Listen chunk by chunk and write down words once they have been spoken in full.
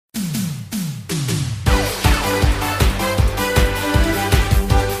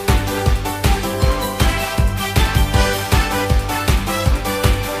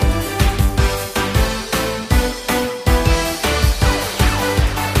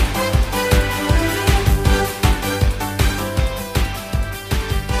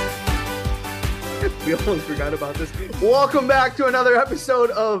Almost forgot about this. Welcome back to another episode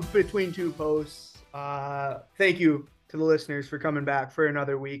of Between Two Posts. Thank you to the listeners for coming back for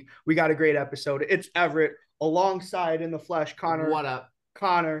another week. We got a great episode. It's Everett alongside in the flesh, Connor. What up?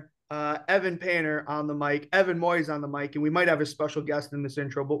 Connor, Evan Painter on the mic, Evan Moyes on the mic, and we might have a special guest in this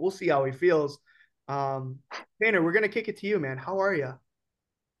intro, but we'll see how he feels. Painter, we're gonna kick it to you, man. How are you?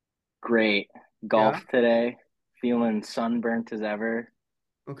 Great. Golf today. Feeling sunburnt as ever.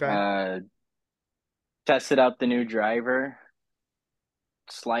 Okay. Tested out the new driver.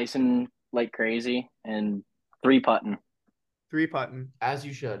 Slicing like crazy and three putting. As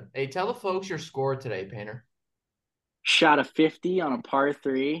you should. Hey, tell the folks your score today, Painter. Shot a 50 on a par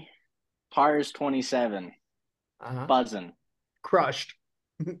 3. Par is 27. Buzzing. Crushed.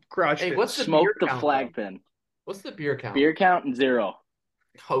 Hey, what's the Smoked beer the count, flag though? pin. What's the beer count? Beer count 0.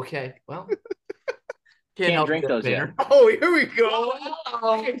 Okay, well. Can't drink those yet. Oh, here we go.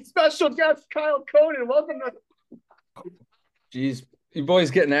 Hey, special guest Kyle Conan. Welcome to. Jeez, you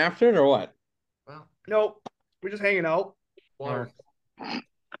boys getting after it or what? Well, nope. We're just hanging out. water.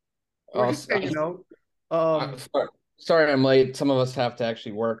 We're just hanging out. Sorry I'm late. Some of us have to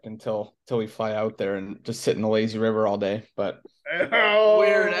actually work until we fly out there and just sit in the lazy river all day. But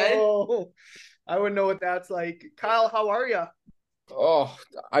Weird, eh? I wouldn't know what that's like. Kyle, how are you? oh,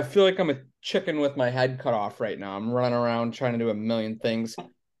 I feel like I'm a chicken with my head cut off right now. I'm running around trying to do a million things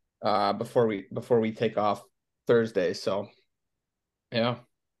before we take off Thursday. So yeah.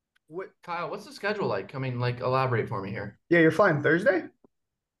 Kyle, what's the schedule like? I mean, elaborate for me here. Yeah, you're flying Thursday?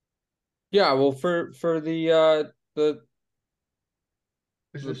 Yeah, well for the Is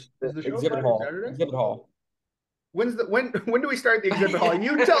the show exhibit Friday, hall. Saturday? Exhibit hall. When do we start the exhibit hall?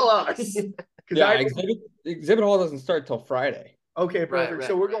 You tell us. Yeah, exhibit hall doesn't start till Friday. Okay, perfect. Right.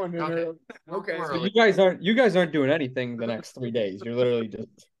 So we're going in Okay. early. Okay. So you guys aren't doing anything the next 3 days. You're literally just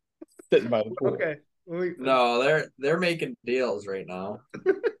sitting by the pool. Okay. No, they're making deals right now.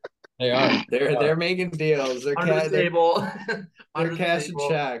 They are. They're making deals. They're Under the table. They're cashing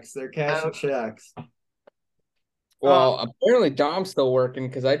checks. They're cashing checks. Well, apparently Dom's still working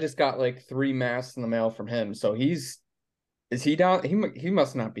because I just got like 3 masks in the mail from him. So is he down? He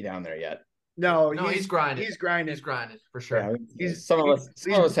must not be down there yet. No, he's grinding. He's grinding. He's grinding for sure. Yeah, some of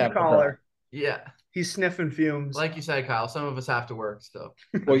us have to grind. Yeah. He's sniffing fumes. Like you said, Kyle, some of us have to work still.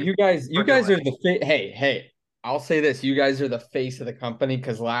 Well, you guys are the hey, I'll say this: you guys are the face of the company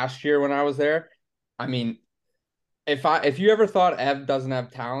because last year when I was there, I mean, if you ever thought Ev doesn't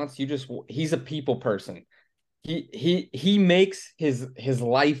have talents, he's a people person. He makes his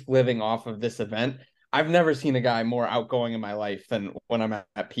life living off of this event. I've never seen a guy more outgoing in my life than when I'm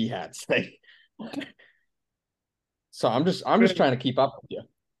at P-Hats. So I'm just trying to keep up with you.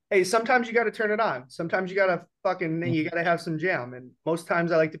 Hey, sometimes you got to turn it on. Sometimes you got to have some jam. And most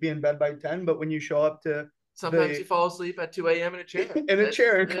times I like to be in bed by 10, but when you show up to sometimes you fall asleep at 2 a.m. in a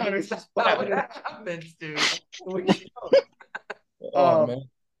chair. And Connor's just what happens, dude. Man.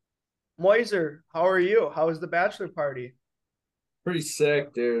 Moiser, how are you? How was the bachelor party? Pretty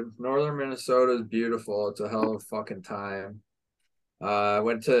sick, dude. Northern Minnesota is beautiful. It's a hell of a fucking time. I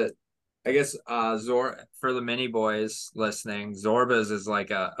went to, I guess, for the mini boys listening, Zorba's is like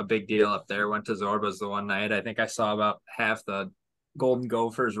a big deal up there. Went to Zorba's the one night. I think I saw about half the Golden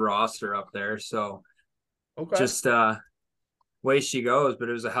Gophers roster up there. So just way she goes, but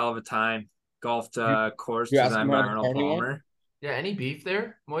it was a hell of a time. Golfed course designed by Arnold Palmer. Yeah, any beef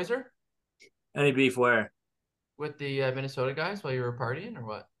there, Moiser? Any beef where? With the Minnesota guys while you were partying or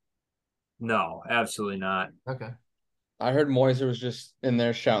what? No, absolutely not. Okay. I heard Moiser was just in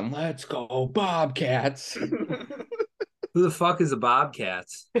there shouting, "Let's go, Bobcats!" Who the fuck is the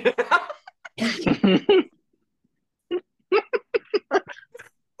Bobcats?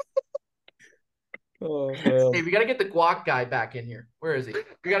 Oh, man. Hey, we gotta get the guac guy back in here. Where is he?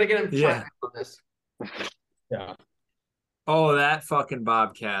 We gotta get him on this. Yeah. Oh, that fucking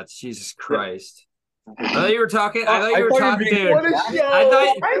Bobcats! Jesus Christ! I thought you were talking. What a show! I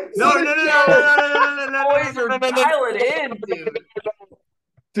thought. No. Dial it in, dude.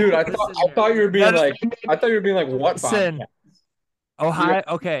 Dude, I thought you were being like, what? Listen, Bobcats? Ohio.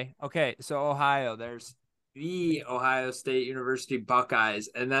 Okay. So Ohio, there's the Ohio State University Buckeyes,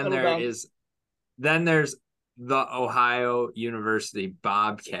 and then there's the Ohio University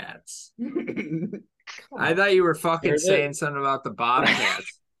Bobcats. I thought you were fucking saying something about the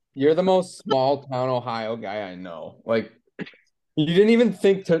Bobcats. You're the most small town Ohio guy I know. Like, You didn't even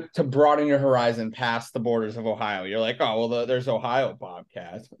think to broaden your horizon past the borders of Ohio. You're like, oh, well, there's Ohio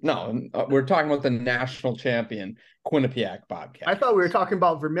Bobcats. No, we're talking about the national champion Quinnipiac Bobcats. I thought we were talking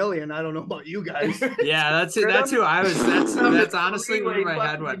about Vermilion. I don't know about you guys. Yeah, that's it. That's who I was. That's honestly where my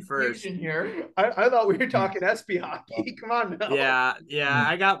head went first. Here. I thought we were talking SB hockey. Come on now. Yeah.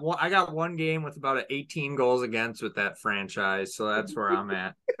 I got one game with about 18 goals against with that franchise, so that's where I'm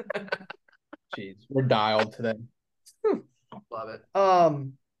at. Jeez, we're dialed today. Love it.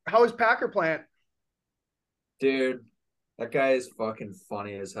 How is Packer Plant? Dude, that guy is fucking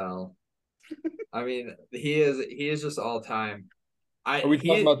funny as hell. I mean, he is just all time. Are we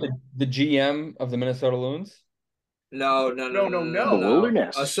talking about the GM of the Minnesota Loons? No. The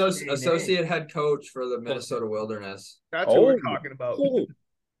Wilderness. Associate head coach for the Minnesota Wilderness. That's what we're talking about.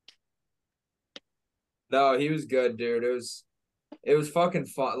 No, he was good, dude. It was fucking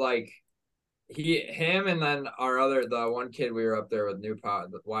fun. Like him and then the one kid we were up there with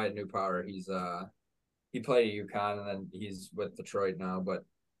Wyatt Newpower. He played at UConn and then he's with Detroit now, but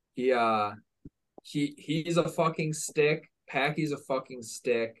he's a fucking stick. Packy's a fucking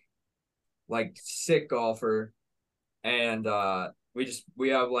stick, like sick golfer. And we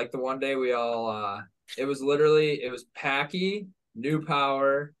have like the one day we all it was Packy,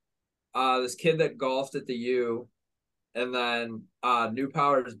 Newpower, this kid that golfed at the U, and then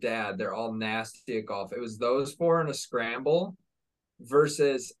Newpower's dad. They're all nasty at golf. It was those four in a scramble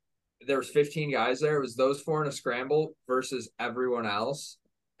versus there was 15 guys there. It was those four in a scramble versus everyone else.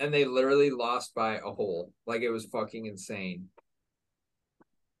 And they literally lost by a hole. Like, it was fucking insane.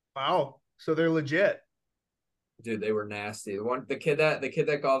 Wow. So they're legit. Dude, they were nasty. The kid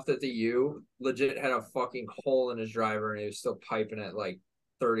that golfed at the U legit had a fucking hole in his driver and he was still piping it like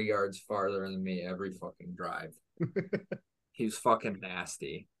 30 yards farther than me every fucking drive. He was fucking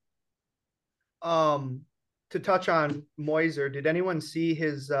nasty. To touch on Moiser, did anyone see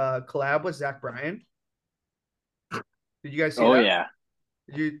his collab with Zach Bryan? Did you guys see that? Oh, yeah.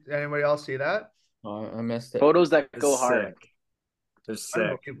 Did anybody else see that? I missed it. Photos that go hard. They're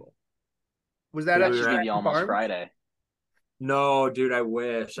sick. Was that actually almost Friday? No, dude, I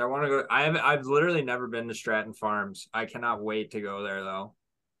wish. I want to go. I've literally never been to Stratton Farms. I cannot wait to go there though.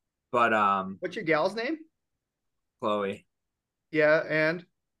 But what's your gal's name? Chloe. Yeah, and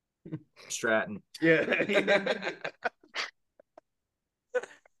Stratton. Yeah.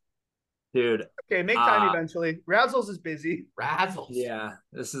 Dude. Okay, make time eventually. Razzles is busy. Razzles. Yeah,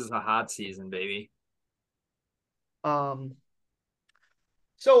 this is a hot season, baby. So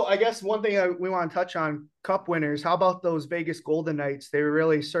I guess one thing we want to touch on, Cup winners. How about those Vegas Golden Knights? They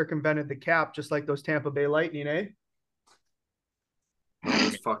really circumvented the cap, just like those Tampa Bay Lightning, eh?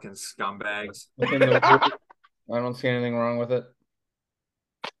 Those fucking scumbags. I don't see anything wrong with it.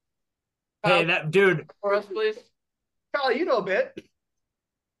 Hey, that dude. For us, please. Kyle, you know a bit.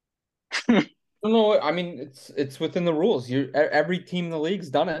 No, I mean it's within the rules. Every team in the league's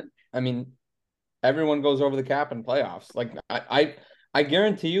done it. I mean, everyone goes over the cap in playoffs. Like I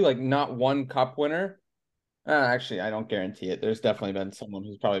guarantee you, like not one cup winner. Actually, I don't guarantee it. There's definitely been someone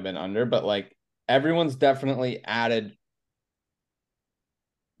who's probably been under, but like everyone's definitely added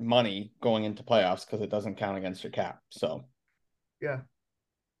money going into playoffs because it doesn't count against your cap. So, yeah,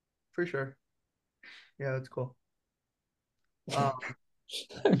 for sure. Yeah, that's cool.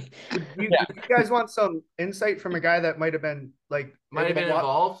 You guys want some insight from a guy that might have been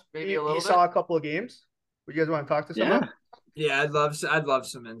involved, maybe a little bit? He saw a couple of games. Would you guys want to talk to someone? Yeah, I'd love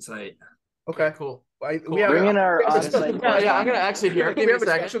some insight. Okay, cool. We have Bring in our on-site. Yeah, I'm gonna actually here. Give me a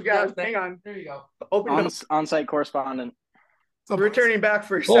second. Special guest. Hang on. There you go. On-site correspondent. Returning back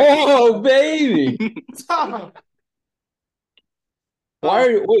for a second. Oh, baby!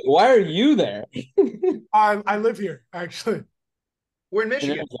 Why are you there? I live here, actually. We're in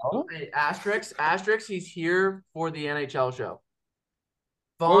Michigan. Hey, Asterix, he's here for the NHL show.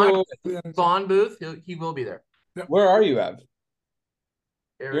 Vaughn Booth, he will be there. Where are you, Ev?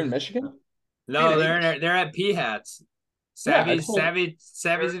 You're in Michigan? No, they're at P Hats. Savvy's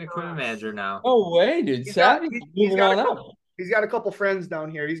an equipment manager now. No way, dude. He's got a couple friends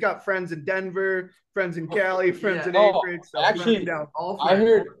down here. He's got friends in Denver, friends in Cali, friends in Anchorage. So actually,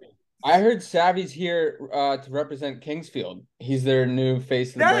 I heard Savvy's here to represent Kingsfield. He's their new face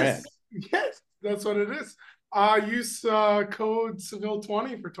of the brand. Yes, that's what it is. Use code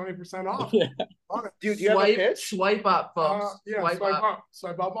Seville20 for 20% off. Yeah. Dude, you have a pitch? Swipe up, folks. Yeah,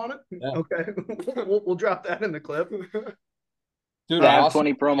 swipe up on it. Yeah. Okay, we'll drop that in the clip. Dude, I have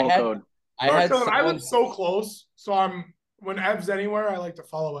 20 promo code. I live so close, so when Ev's anywhere, I like to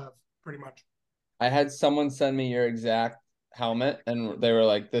follow Ev pretty much. I had someone send me your exact helmet, and they were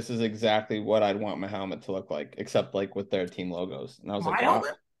like, "This is exactly what I'd want my helmet to look like, except like with their team logos." And I was My like, "Wow,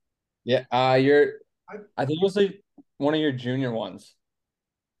 helmet? yeah." I think it was like one of your junior ones.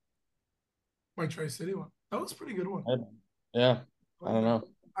 My Tri-City one. That was a pretty good one. Yeah, I don't know.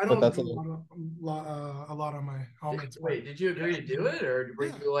 I But don't that's do a lot on my helmets. Wait, did you agree to do it, or were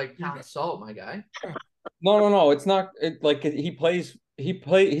you like pound salt, my guy? No. It's not.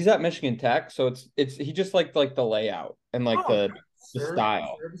 He's at Michigan Tech, so he just like the layout and like the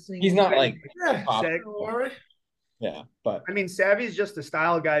style. He's not like yeah, but I mean, Savvy's just a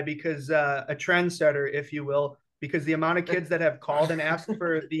style guy because a trendsetter, if you will, because the amount of kids that have called and asked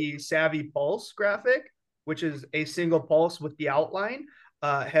for the Savvy Pulse graphic, which is a single pulse with the outline,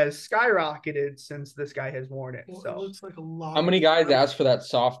 has skyrocketed since this guy has worn it. Well, so it looks like a lot. How many guys asked for that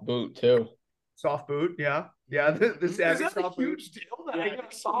soft boot too? Soft boot, yeah. The Savvy is that soft a huge boot. deal that I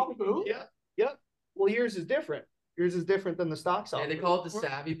got a soft boot? Yeah. Well, yours is different. Yours is different than the stock soft. Yeah, they call it the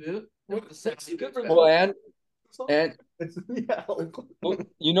Savvy boot. What's Savvy different? Well, and it's, yeah.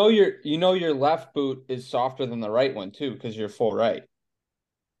 well, your left boot is softer than the right one too, because you're full right.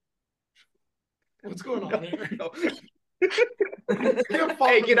 What's going on here?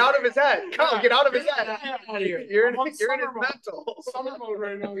 Hey, get out of his head. Come, get out of his head. You're in his mental. Summer mode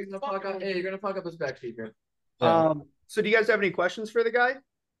right now. You're gonna fuck up his back speaker. Yeah. So do you guys have any questions for the guy?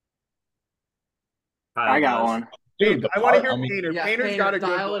 I got one. Dude, I want to hear Painter. Yeah, Painter's got a good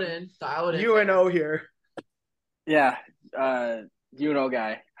dial one. it in. Dial it in. UNO here. Yeah,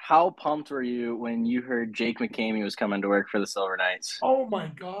 guy. How pumped were you when you heard Jake McCamey was coming to work for the Silver Knights? Oh my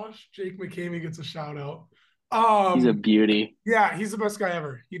gosh, Jake McCamey gets a shout out. He's a beauty. Yeah, he's the best guy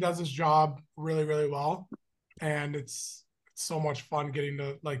ever. He does his job really, really well, and it's so much fun getting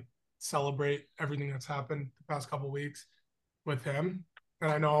to like celebrate everything that's happened the past couple of weeks with him.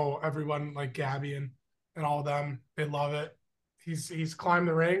 And I know everyone like Gabby and all of them, they love it. He's climbed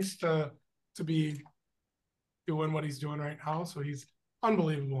the ranks to be doing what he's doing right now, so he's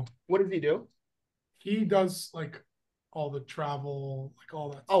unbelievable. What does he do? He does like all the travel, like all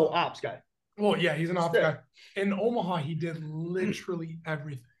that. Oh, stuff. ops guy. Well, yeah, he's an ops guy. In Omaha, he did literally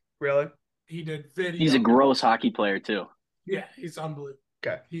everything. Really? He did video. He's a gross hockey player too. Yeah, he's unbelievable.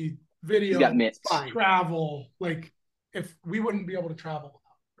 Okay. He's got mitts. Travel. Like, if we wouldn't be able to travel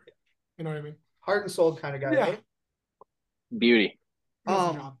without him. You know what I mean? Heart and soul kind of guy, right? Beauty.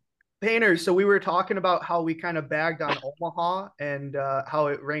 Painter, so we were talking about how we kind of bagged on Omaha and how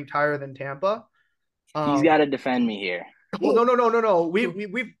it ranked higher than Tampa. He's got to defend me here. Well, no.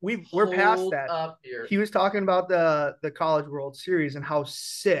 We're past that. Up here. He was talking about the College World Series and how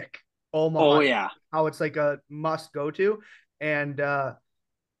sick Omaha. Oh yeah. How it's like a must go to, and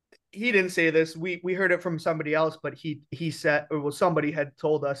he didn't say this. We heard it from somebody else, but he said, or well, somebody had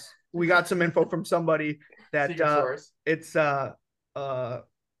told us. We got some info from somebody that it's a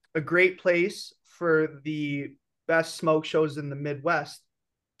great place for the best smoke shows in the Midwest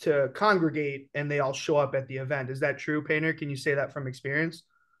to congregate, and they all show up at the event. Is that true, Painter? Can you say that from experience?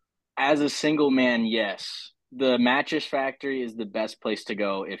 As a single man, yes. The Mattress Factory is the best place to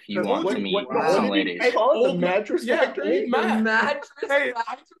go if you want to meet some ladies. The Mattress Factory? Mattress Factory.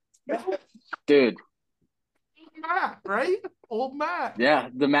 Dude. Old Matt, right? Old Matt. Yeah,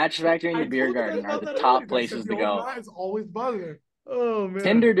 the Mattress Factory and the Beer Garden are the top places to go. Matt is always buzzing. Oh, man.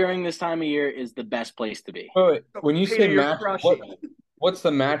 Tinder during this time of year is the best place to be. Wait. When you say mattress, what's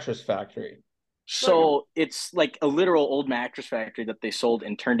the Mattress Factory? So it's like a literal old mattress factory that they sold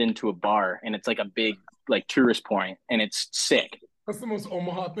and turned into a bar, and it's like a big like tourist point, and it's sick. That's the most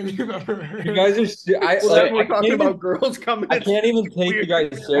Omaha thing you've ever heard. You guys are. We're talking about girls coming. I can't even take you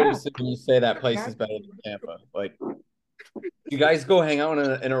guys seriously when you say that place is better than Tampa. Like, you guys go hang out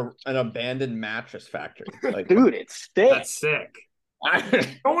in an abandoned mattress factory. Like, dude, it's sick. That's sick.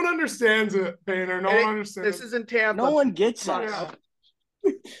 No one understands it, Painter. No one understands. This isn't Tampa. No one gets us.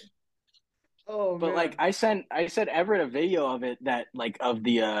 Yeah. Oh, but man. like I sent Everett a video of it that like of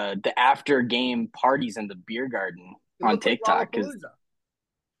the after game parties in the beer garden on TikTok.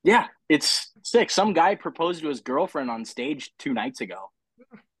 Yeah, it's sick. Some guy proposed to his girlfriend on stage 2 nights ago.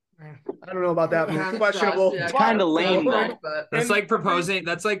 I don't know about that. Questionable. It's kind of lame though. That's like proposing.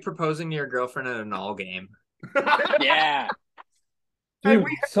 That's like proposing to your girlfriend at an all game. Yeah. Dude,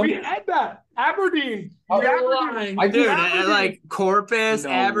 we had that. Aberdeen. Like Corpus, No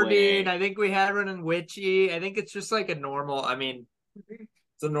Aberdeen. way. I think we had one in Witchy. I think it's just like a normal. I mean,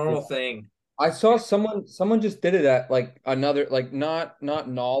 it's a normal thing. I saw someone just did it at like another like not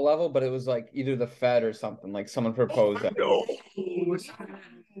null level, but it was like either the Fed or something. Like someone proposed that.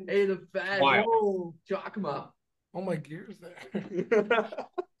 Hey, the Fed. Wow. Oh, chalk him up. Oh my gears there.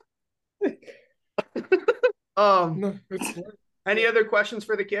 No, any other questions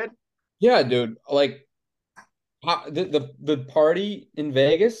for the kid? Yeah, dude. Like, the party in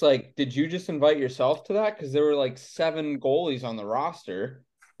Vegas, like, did you just invite yourself to that? Because there were like 7 goalies on the roster.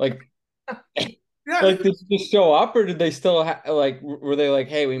 Like, like did you just show up, or did they still were they like,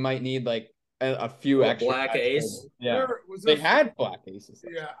 hey, we might need like a few extra black ace? Yeah, they had black aces.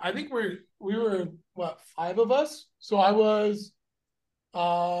 Yeah, I think we were what, 5 of us. So I was,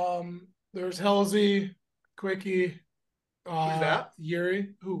 there's Halsey, Quickie, Who's that? Yuri,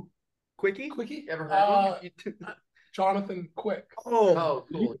 Quickie? Ever heard of him? Jonathan Quick. Oh,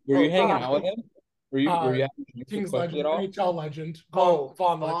 cool. Were you hanging out with him? Were you having Kings Quickie legend, at all? NHL legend, Oh,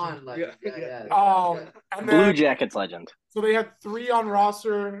 Vaughn Vaughn legend. legend. Yeah. And Blue then, Jackets legend. so they had 3 on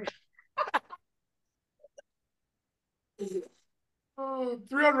roster. 3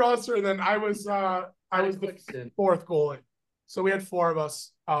 on roster, and then I was the 4th goalie. So we had 4 of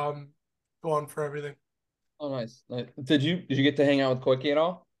us going for everything. Oh, nice. Did you get to hang out with Quickie at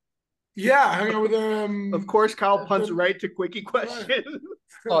all? Yeah, I hung out with him. Of course, Kyle punts right to Quickie question.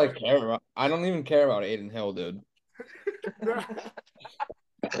 That's all I care about. I don't even care about Aiden Hill, dude.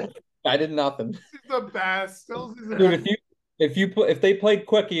 I did nothing. He's the best. Dude, if they played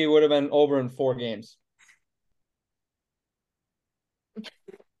Quickie, it would have been over in 4 games.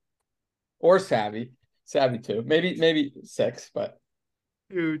 Or Savvy too. Maybe 6, but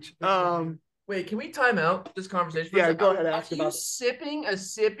Huge. Wait, can we time out this conversation? Yeah, go ahead. Are you sipping a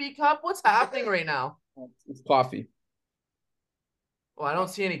sippy cup? What's happening right now? it's coffee. Well, I don't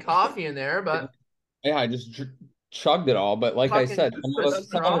see any coffee in there, but Yeah, I just chugged it all. But like I said, some of us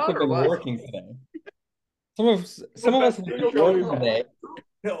have been working today. Some of us have been working today.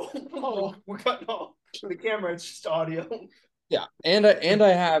 No, we're cutting off the camera. It's just audio. Yeah, and I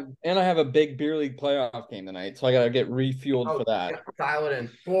have a big beer league playoff game tonight, so I gotta get refueled for that. Yeah, dial it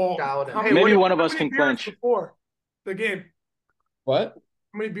in. Well, Dial it in. hey, Maybe one of us can clinch before the game. What?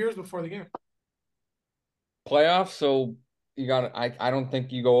 How many beers before the game? Playoffs? So you got. I don't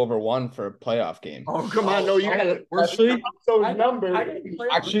think you go over 1 for a playoff game. Oh, come on. No, you gotta. Actually, those numbers.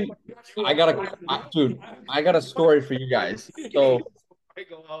 I got a story for you guys. So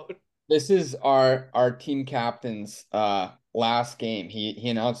this is our team captain's last game. He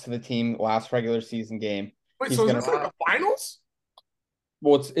announced to the team last regular season game. Wait, so is this like the finals?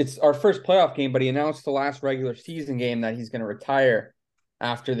 Well, it's our first playoff game, but he announced the last regular season game that he's going to retire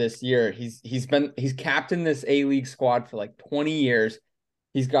after this year. He's captained this A-League squad for like 20 years.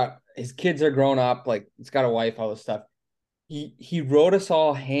 He's got his kids are grown up, like he's got a wife, all this stuff. He wrote us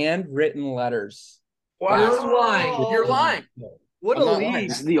all handwritten letters. Wow. You're lying. You're lying. What a league.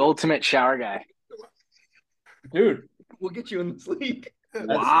 This is the ultimate shower guy. Dude. We'll get you in this league.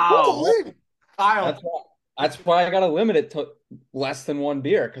 Wow. Kyle. That's why I gotta limit it to less than 1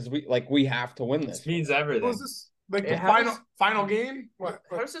 beer, because we have to win this. This means everything. Was this like the final game? What?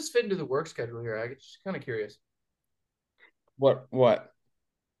 How does this fit into the work schedule here? I'm just kind of curious. What?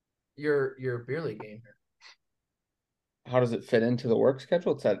 Your beer league game here. How does it fit into the work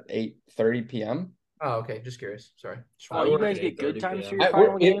schedule? It's at 8:30 p.m. Oh, okay. Just curious. Sorry. You guys get good times for your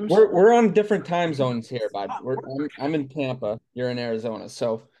final games? We're on different time zones here, bud. I'm in Tampa. You're in Arizona,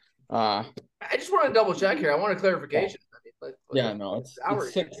 so. I just want to double check here. I want a clarification. Yeah, no, it's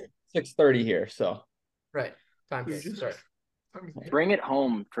 6:30 here, so. Right. Time. Sorry. Bring it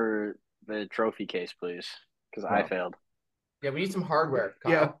home for the trophy case, please, because I failed. Yeah, we need some hardware.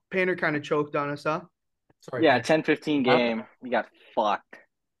 Kyle. Yeah, Painter kind of choked on us, huh? Sorry. Yeah, 10-15 game. We got fucked.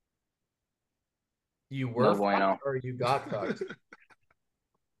 You were bueno. Or you got fucked?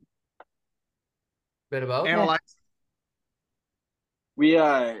 Bit about Analyze. We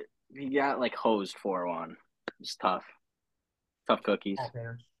got like hosed 4-1. It's tough. Tough cookies.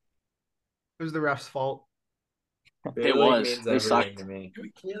 It was the ref's fault. It was. They sucked. To me.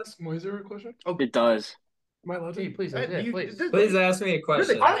 Can we ask Moiser a question? It does. Am I allowed to? Please Please ask me a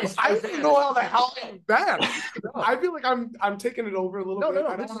question. I don't know how the hell I'm bad. I feel like I'm taking it over a little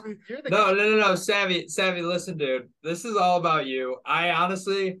bit. No. Savvy, listen, dude. This is all about you. I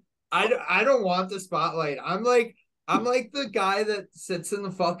honestly, I don't want the spotlight. I'm like the guy that sits in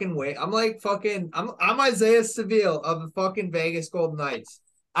the fucking way. I'm Isaiah Seville of the fucking Vegas Golden Knights.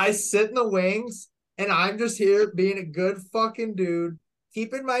 I sit in the wings and I'm just here being a good fucking dude,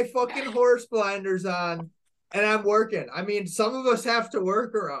 keeping my fucking horse blinders on. And I'm working. I mean, some of us have to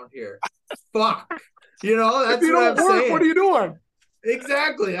work around here. Fuck. That's what I'm saying. What are you doing?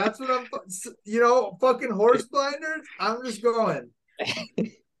 Exactly. That's what I'm, fucking horse blinders. I'm just going.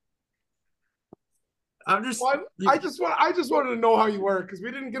 I'm just. Well, I just wanted to know how you were, because we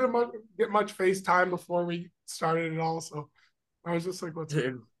didn't get much FaceTime before we started it all. So I was just like, what's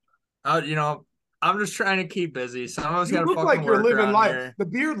dude? I'm just trying to keep busy. Some of us You got to look fucking like you're work living around life. here. The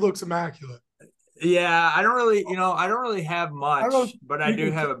beard looks immaculate. Yeah, I don't really have much, but I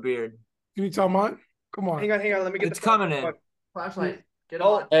do have a beard. Can you tell mine? Come on. Hang on. Let me get It's coming in. Flashlight. Get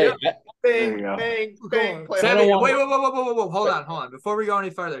Oh, on. Hey, yeah. There you Bang, go. bang. Sebi, want- wait, whoa. Hold on. Before we go any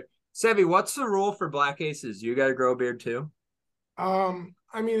further, Sebi, what's the rule for black aces? You got to grow a beard too?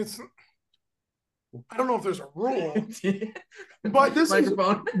 I mean, I don't know if there's a rule, but this is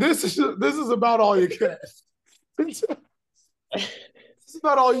about all you get. This is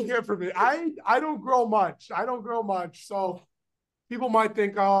about all you get from me. I don't grow much. So people might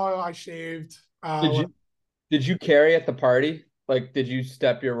think, oh, I shaved. Did you carry at the party? Like, did you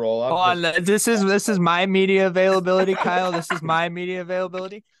step your roll up? Hold on, this is my media availability, Kyle. This is my media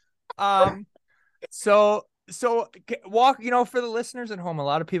availability. So walk, for the listeners at home, a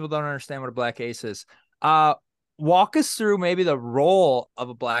lot of people don't understand what a black ace is. Walk us through maybe the role of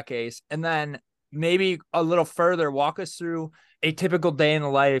a black ace, and then maybe a little further, walk us through a typical day in the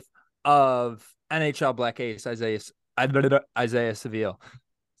life of NHL black ace Isaiah Seville.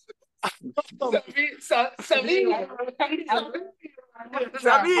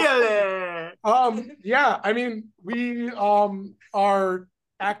 Yeah, I mean, we are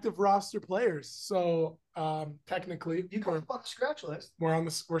active roster players, so technically You come on the scratch list.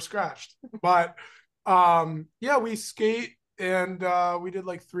 we're scratched. But yeah, we skate, and we did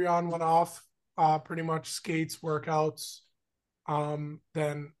like 3-on, 1-off, pretty much skates, workouts.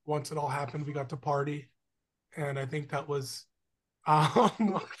 Then once it all happened, we got to party, and I think that was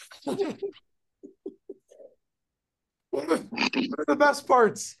one of the best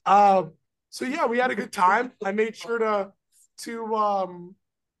parts. So yeah, we had a good time. I made sure to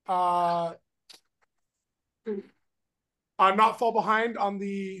not fall behind on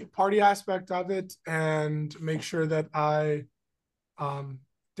the party aspect of it, and make sure that I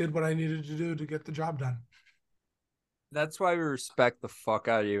did what I needed to do to get the job done. That's why we respect the fuck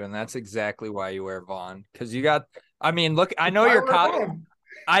out of you, and that's exactly why you wear Vaughn. Because you got, I mean, look, I know your collar.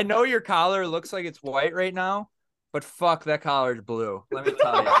 I know your collar looks like it's white right now, but fuck, that collar is blue. Let me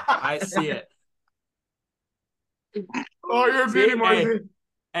tell you. I see it. Oh, you're a beauty, Marcy.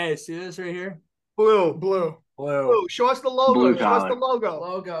 Hey, see this right here? Blue. Show us the logo. Blue Show us the collar. logo.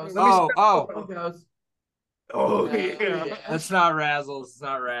 Logos. Logos. Oh Yeah. yeah. That's not Razzles. It's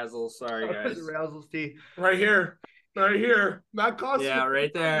not Razzles. Sorry, guys. The Razzles tee. Right here. That costs Yeah, right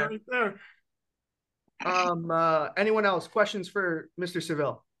there. Right there. Anyone else? Questions for Mr.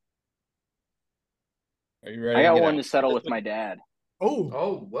 Seville? Are you ready? I got get one out? to settle with my dad. Oh.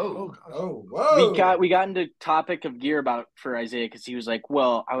 Oh, whoa. Gosh. Oh, whoa. We got into topic of gear for Isaiah, because he was like,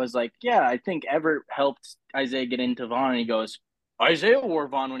 well, I was like, yeah, I think Everett helped Isaiah get into Vaughn, and he goes, Isaiah wore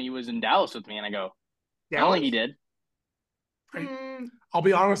Vaughn when he was in Dallas with me, and I go, I don't think he did. I'll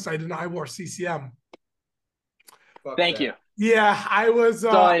be honest, I didn't. I wore CCM. Thank you. Yeah, I was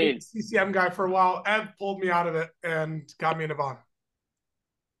I a CCM guy for a while. Ev pulled me out of it and got me into Vaughn.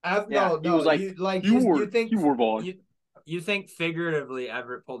 He was like, you wore Vaughn. You think figuratively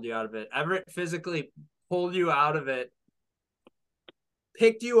Everett pulled you out of it. Everett physically pulled you out of it,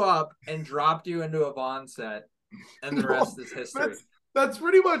 picked you up, and dropped you into a Vaughn set, and the rest is history. That's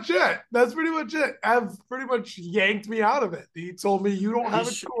pretty much it. Ev pretty much yanked me out of it. He told me, you don't have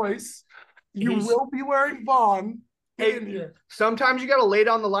a choice. You will be wearing Vaughn. Get in here. Sometimes you got to lay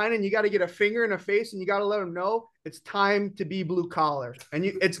down the line, and you got to get a finger in a face, and you got to let them know it's time to be blue collar, and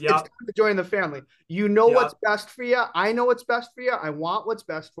it's time to join the family. You know what's best for you. I know what's best for you. I want what's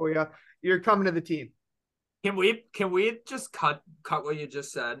best for you. You're coming to the team. Can we just cut what you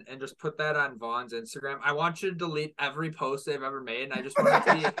just said and just put that on Vaughn's Instagram? I want you to delete every post they've ever made, and I just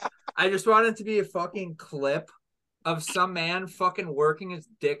want it to be a fucking clip of some man fucking working his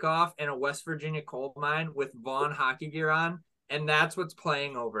dick off in a West Virginia coal mine with Vaughn hockey gear on, and that's what's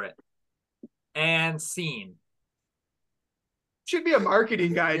playing over it. And scene. Should be a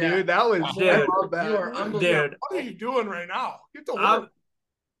marketing guy, dude. That was dude. I love that. You are unbelievable. Dude, what are you doing right now? Get to work.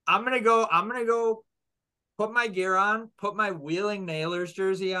 I'm gonna go put my gear on, put my Wheeling Nailers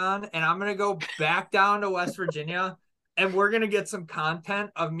jersey on, and I'm gonna go back down to West Virginia, and we're gonna get some content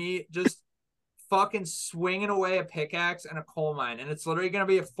of me just fucking swinging away a pickaxe and a coal mine, and it's literally gonna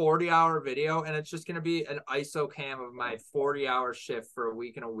be a 40-hour video, and it's just gonna be an ISO cam of my 40-hour shift for a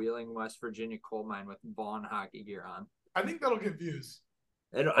week in a Wheeling, West Virginia coal mine with Vaughn hockey gear on. I think that'll get views.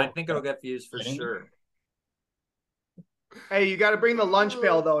 I think it'll get views for sure. Hey, you got to bring the lunch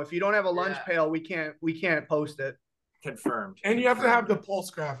pail though. If you don't have a lunch pail, we can't post it. Confirmed. And you have to have the pulse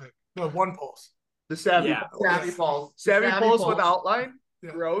graphic, the one pulse. The savvy, savvy pulse, savvy pulse with outline.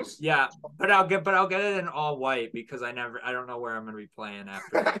 Gross. Yeah, but I'll get it in all white because I don't know where I'm gonna be playing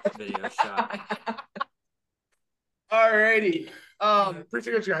after the video shot. Alrighty.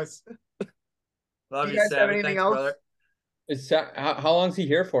 Appreciate you guys. Love Do you, you guys have Savvy. anything Thanks, else? brother. How long is he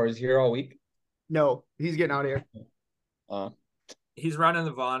here for? Is he here all week? No, he's getting out of here. He's running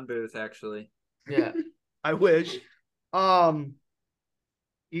the Vaughn booth, actually. Yeah. I wish. You guys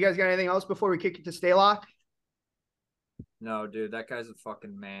got anything else before we kick it to Stalock? No, dude, that guy's a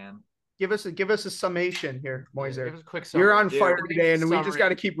fucking man. Give us a summation here, Moiser. Give us a quick summary. You're on Dude, fire today, and we just summary. got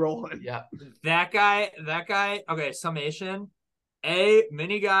to keep rolling. Yeah. That guy. Okay, summation.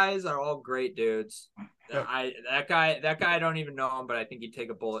 Mini guys are all great dudes. Yep. That guy. I don't even know him, but I think he'd take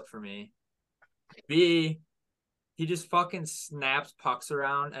a bullet for me. B, he just fucking snaps pucks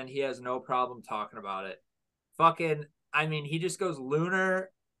around, and he has no problem talking about it. Fucking, I mean, he just goes lunar,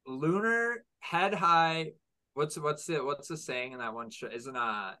 head high. What's the saying in that one show? Isn't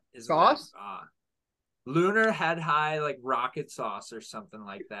Sauce? Lunar head high like rocket sauce or something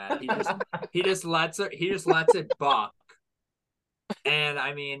like that. He just lets it buck. And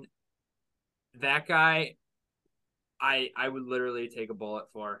I mean, that guy, I would literally take a bullet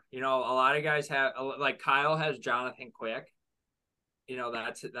for. You know, a lot of guys have, like Kyle has Jonathan Quick. You know,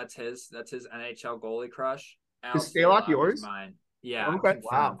 that's his NHL goalie crush. Is Stalock yours? Mine. Yeah. Okay.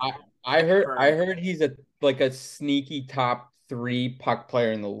 Wow. I heard he's a sneaky top 3 puck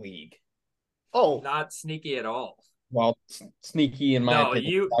player in the league. Oh, Not sneaky at all. Well, sneaky in my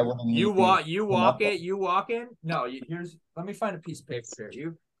opinion. You walk in. No, let me find a piece of paper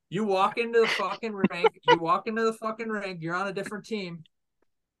here. You walk into the fucking rink. You're on a different team.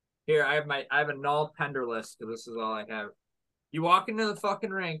 Here, I have a null tender list because this is all I have. You walk into the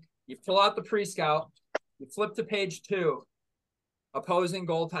fucking rink. You pull out the pre-scout. You flip to page 2. Opposing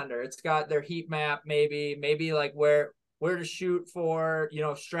goaltender. It's got their heat map, maybe like where to shoot for,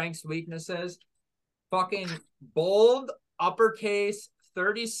 strengths, weaknesses. Fucking bold, uppercase,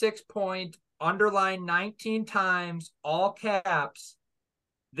 36 point, underline 19 times, all caps.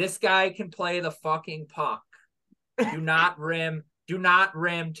 This guy can play the fucking puck. Do not rim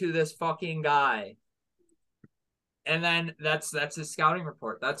to this fucking guy. And then that's his scouting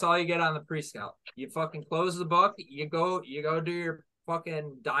report. That's all you get on the pre-scout. You fucking close the book. You go do your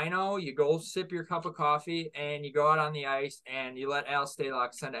fucking dyno. You go sip your cup of coffee, and you go out on the ice, and you let Al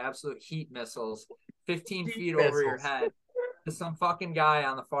Stalock send absolute heat missiles 15 feet over your head to some fucking guy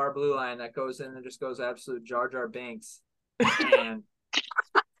on the far blue line that goes in and just goes absolute Jar Jar Binks. And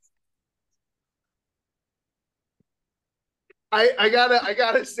I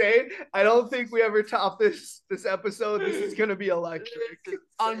gotta say, I don't think we ever top this episode. This is gonna be electric.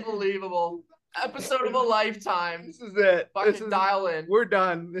 Unbelievable. Episode of a lifetime. This is it. Fucking dial in. We're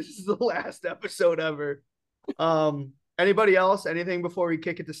done. This is the last episode ever. Anybody else? Anything before we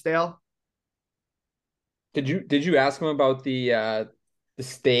kick it to Stale? Did you ask him about the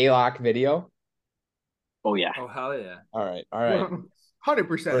Stalock video? Oh yeah. oh hell yeah. All right. 100%.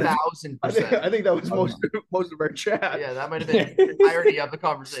 1,000%. I think that was most of our chat. Yeah, that might have been the entirety of the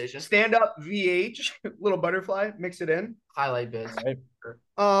conversation. Stand up VH, little butterfly, mix it in. Highlight bits. Right.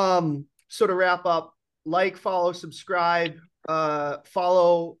 So to wrap up, follow, subscribe,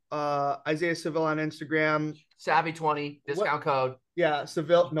 follow Isaiah Seville on Instagram. Savvy20 discount code. Yeah,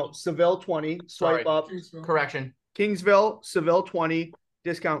 Seville 20. Swipe Sorry. up. Correction. Kingsville, Seville 20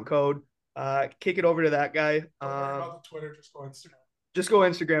 discount code. Kick it over to that guy. Don't worry about the Twitter. Just go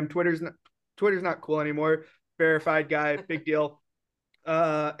Instagram. Twitter's not cool anymore. Verified guy, big deal.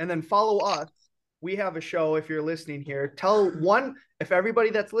 And then follow us. We have a show. If you're listening here, if everybody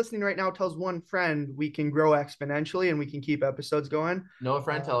that's listening right now tells one friend, we can grow exponentially and we can keep episodes going. Know a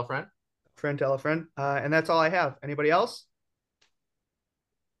friend, tell a friend. Friend, tell a friend. And that's all I have. Anybody else?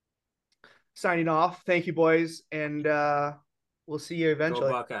 Signing off. Thank you, boys. And we'll see you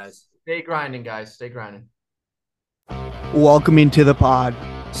eventually. Go Buckeyes. Stay grinding, guys. Stay grinding. Welcoming to the pod,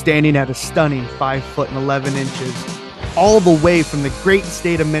 standing at a stunning 5'11", all the way from the great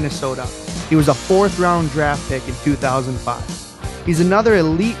state of Minnesota. He was a 4th-round draft pick in 2005. He's another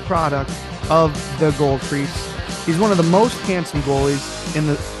elite product of the Gold Crease. He's one of the most handsome goalies in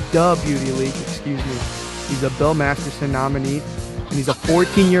the Beauty League. He's a Bill Masterson nominee, and he's a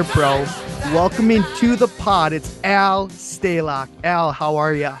 14-year pro. Welcoming to the pod, it's Al Stalock. Al, how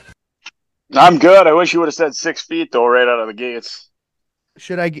are you? I'm good. I wish you would have said 6 feet though, right out of the gates.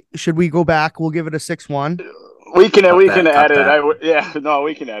 Should we go back? We'll give it a 6'1". We can edit. We can edit.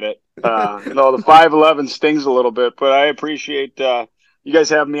 The 5'11" stings a little bit, but I appreciate you guys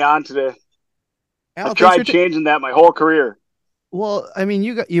having me on today. Al, I've tried changing that my whole career. Well, I mean,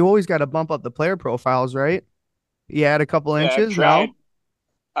 you always got to bump up the player profiles, right? You add a couple inches now.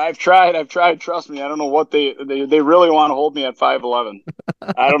 I've tried. Trust me. I don't know what they really want to hold me at 5'11".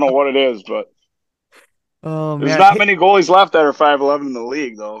 I don't know what it is, but there's not many goalies left that are 5'11" in the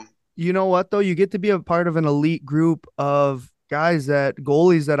league, though. You know what, though? You get to be a part of an elite group of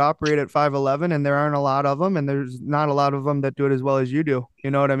goalies that operate at 5'11", and there aren't a lot of them, and there's not a lot of them that do it as well as you do.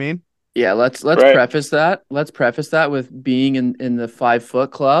 You know what I mean? Yeah, let's Right. preface that. Let's preface that with being in the 5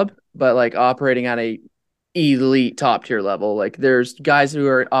 foot club, but like operating at a elite top tier level. Like there's guys who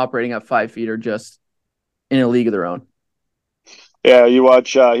are operating at 5 feet are just in a league of their own. Yeah, you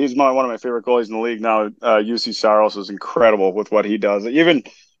watch. He's one of my favorite goalies in the league now. UC Saros is incredible with what he does. Even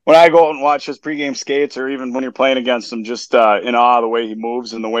when I go out and watch his pregame skates, or even when you're playing against him, just in awe of the way he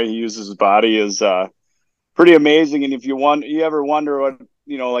moves and the way he uses his body is pretty amazing. And if you ever wonder what,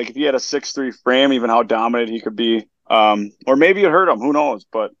 like if he had a 6'3" frame, even how dominant he could be, or maybe it hurt him. Who knows?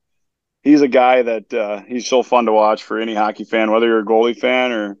 But he's a guy that he's so fun to watch for any hockey fan, whether you're a goalie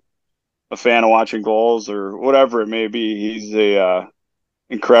fan or a fan of watching goals or whatever it may be. He's a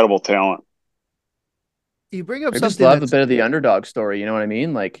incredible talent. You bring up I something. just love a bit of the underdog story. You know what I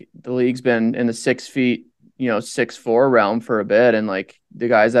mean? Like the league's been in the 6 feet, 6'4" realm for a bit, and like the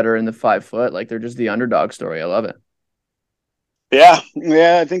guys that are in the 5 foot, like they're just the underdog story. I love it. Yeah.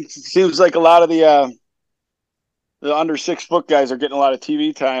 I think it seems like a lot of the under 6 foot guys are getting a lot of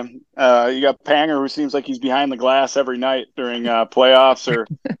TV time. You got Panger, who seems like he's behind the glass every night during playoffs or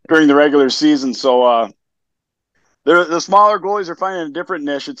during the regular season. So the smaller goalies are finding a different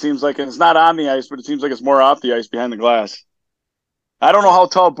niche, it seems like, and it's not on the ice, but it seems like it's more off the ice behind the glass. I don't know how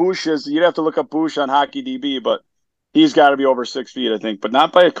tall Bush is. You'd have to look up Bush on Hockey DB, but he's got to be over 6 feet, I think, but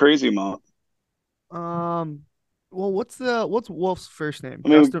not by a crazy amount. Well, what's Wolf's first name?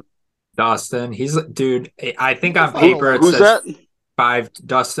 Dustin. He's dude. I think on paper it says that? 5.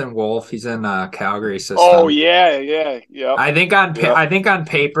 Dustin Wolf. He's in Calgary system. Oh yeah. I think on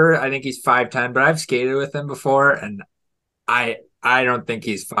paper, I think he's 5'10", but I've skated with him before, and I don't think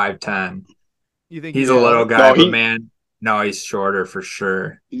he's 5'10". You think he's a little guy, but man, no, he's shorter for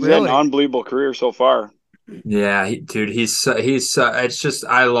sure. He's had an unbelievable career so far. Yeah, he's it's just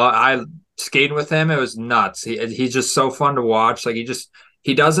I skated with him. It was nuts. He's just so fun to watch. Like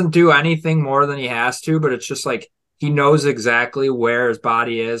he doesn't do anything more than he has to, but it's just like he knows exactly where his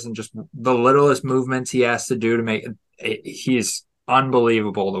body is and just the littlest movements he has to do to make it. He's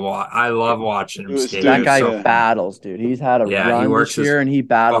unbelievable to watch. I love watching him skate. That guy battles, dude. He's had a run he works this year and he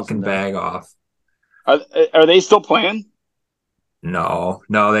battles fucking bag off. Are they still playing? No,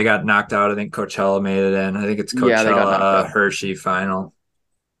 they got knocked out. I think Coachella made it in. I think it's Coachella Hershey final.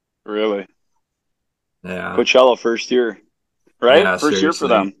 Really? Yeah. Coachella first year. Right? Yeah, first year for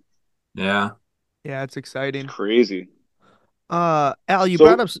them. Yeah. Yeah, it's exciting. It's crazy. Al, you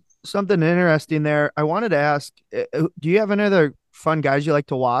brought up something interesting there. I wanted to ask, do you have any other fun guys you like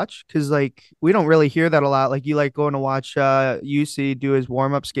to watch? Because like we don't really hear that a lot. Like you like going to watch UC do his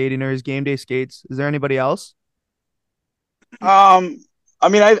warm-up skating or his game day skates. Is there anybody else? I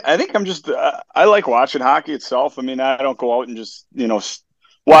mean, I think I'm just I like watching hockey itself. I mean, I don't go out and just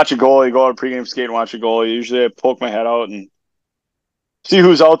watch a goalie, go out to pregame skate and watch a goalie. Usually I poke my head out and see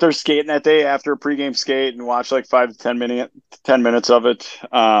who's out there skating that day after a pregame skate and watch like 5 to 10 minutes of it.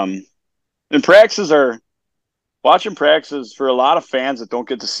 And watching practices for a lot of fans that don't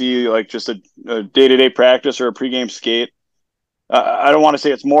get to see like just a day-to-day practice or a pregame skate. I don't want to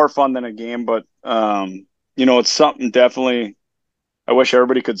say it's more fun than a game, but it's something definitely I wish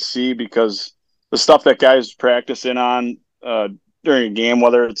everybody could see, because the stuff that guys practice in on during a game,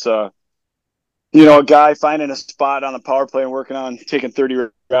 whether it's a guy finding a spot on the power play and working on taking 30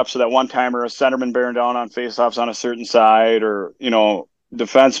 reps of that one time, or a centerman bearing down on faceoffs on a certain side, or,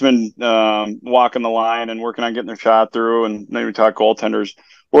 defensemen walking the line and working on getting their shot through. And then we talk goaltenders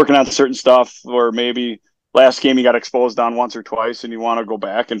working on certain stuff, or maybe last game you got exposed on once or twice and you want to go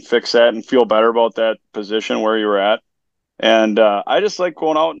back and fix that and feel better about that position where you were at. And I just like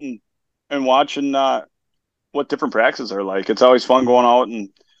going out and watching what different practices are like. It's always fun going out and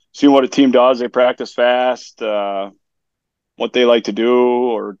seeing what a team does. They practice fast, what they like to do,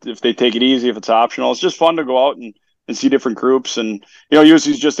 or if they take it easy, if it's optional. It's just fun to go out and see different groups. And,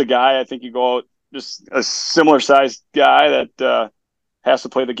 usually he's just a guy. I think you go out, just a similar sized guy that has to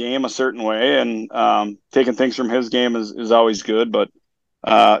play the game a certain way, and taking things from his game is always good. But,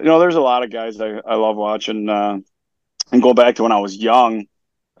 there's a lot of guys I love watching, and go back to when I was young.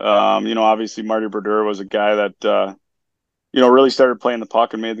 Obviously Marty Brodeur was a guy that, really started playing the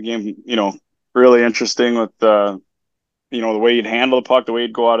puck and made the game, really interesting with, the way he'd handle the puck, the way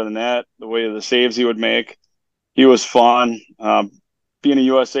he'd go out of the net, the way the saves he would make. He was fun. Being a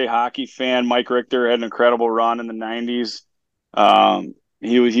USA Hockey fan, Mike Richter had an incredible run in the 90s.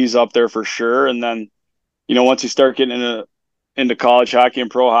 he's up there for sure. And then, once you start getting into college hockey and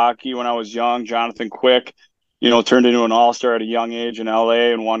pro hockey, when I was young, Jonathan Quick, turned into an all-star at a young age in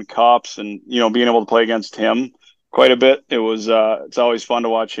LA and won cups, and being able to play against him quite a bit, it's always fun to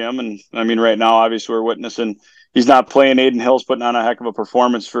watch him. And I mean, right now, obviously, we're witnessing he's not playing. Aiden Hill's putting on a heck of a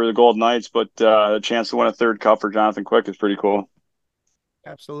performance for the Golden Knights, but the chance to win a third cup for Jonathan Quick is pretty cool.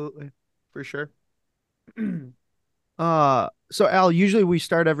 Absolutely, for sure. So Al, usually we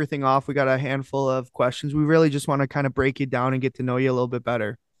start everything off. We got a handful of questions. We really just want to kind of break you down and get to know you a little bit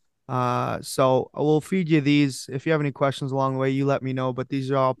better. So we'll feed you these. If you have any questions along the way, you let me know, but these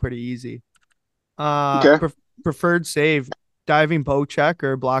are all pretty easy. Okay. Preferred save, diving poke check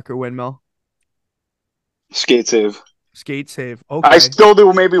or blocker windmill? Skate save. Skate save. Okay. I still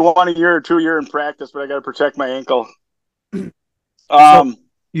do maybe 1 year or 2 year in practice, but I got to protect my ankle. So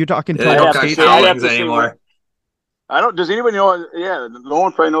you're talking they don't got cowlings anymore. Does anybody know? Yeah, no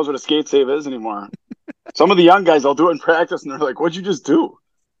one probably knows what a skate save is anymore. Some of the young guys, they'll do it in practice and they're like, what'd you just do?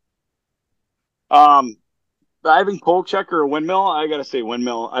 Diving poke check or a windmill? I got to say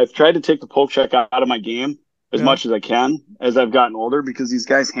windmill. I've tried to take the poke check out of my game as much as I can as I've gotten older, because these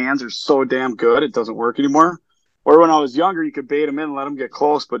guys' hands are so damn good, it doesn't work anymore. Or when I was younger, you could bait them in and let them get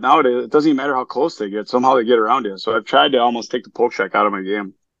close, but nowadays it doesn't even matter how close they get. Somehow they get around you. So I've tried to almost take the poke check out of my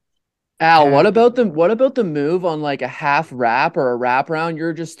game. Al, what about the move on like a half wrap or a wrap round?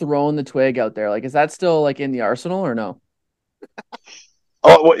 You're just throwing the twig out there. Like, is that still like in the arsenal or no?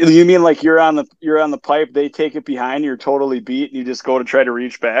 Oh, what, you mean like you're on the pipe, they take it behind, you're totally beat, and you just go to try to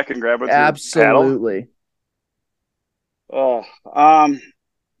reach back and grab it with Absolutely. Your paddle?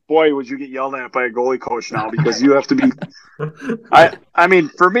 Boy, would you get yelled at by a goalie coach now, because you have to be. I mean,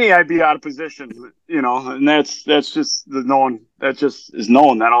 for me, I'd be out of position, and that's just the known. That just is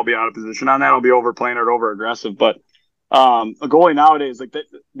known that I'll be out of position on that. I'll be overplaying or over aggressive. But a goalie nowadays, like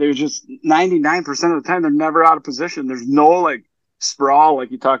they're just 99% of the time they're never out of position. There's no like sprawl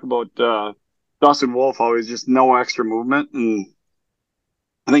like you talk about. Dustin Wolf always just no extra movement, and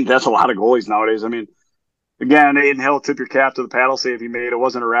I think that's a lot of goalies nowadays. I mean. Again, Aiden Hill, tip your cap to the paddle save he made. It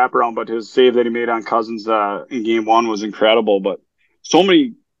wasn't a wraparound, but his save that he made on Cousins in game one was incredible. But so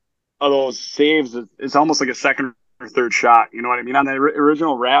many of those saves, it's almost like a second or third shot. You know what I mean? On the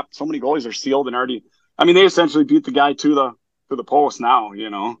original wrap, so many goalies are sealed and already. I mean, they essentially beat the guy to the post now.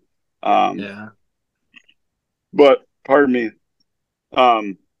 Yeah. But pardon me.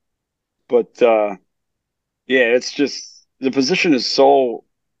 It's just the position is so.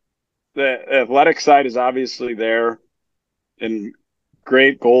 The athletic side is obviously there, and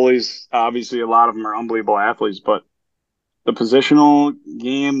great goalies. Obviously, a lot of them are unbelievable athletes, but the positional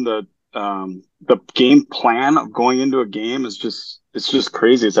game, the game plan of going into a game is just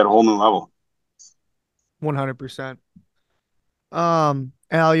crazy. It's at a whole new level. 100%.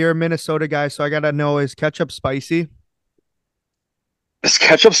 Al, you're a Minnesota guy, so I gotta know, is ketchup spicy? Is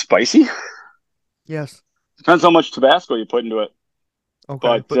ketchup spicy? Yes. Depends how much Tabasco you put into it.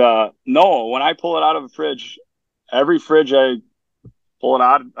 Okay, but no, when I pull it out of a fridge, every fridge I pull it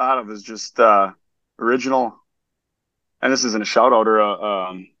out of is just original. And this isn't a shout out or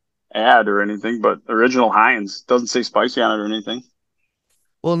a ad or anything, but original Heinz. Doesn't say spicy on it or anything.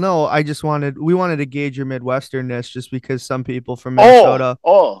 Well, no, we wanted to gauge your Midwesternness, just because some people from Minnesota.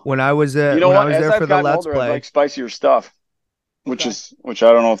 When I was there for the Let's Play, I like spicier stuff, which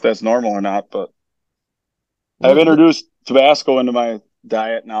I don't know if that's normal or not, but I've introduced Tabasco into my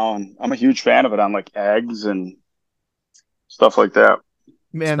diet now, and I'm a huge fan of it on like eggs and stuff like that.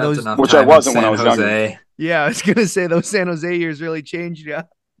 Man, which I wasn't when I was younger. Yeah, I was gonna say those San Jose years really changed you.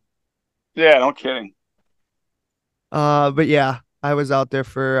 Yeah, no kidding. But yeah, I was out there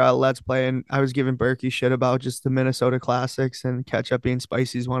for Let's Play, and I was giving Berkey shit about just the Minnesota classics, and ketchup being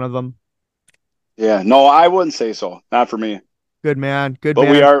spicy is one of them. Yeah, no, I wouldn't say so. Not for me. Good man. But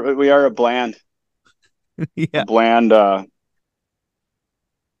we are a bland. Yeah. A bland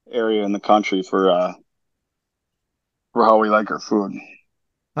area in the country for how we like our food.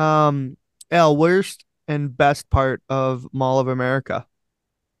 Al, worst and best part of Mall of America?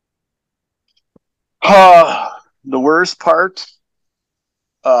 The worst part,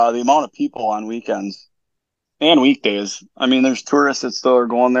 the amount of people on weekends and weekdays. I mean, there's tourists that still are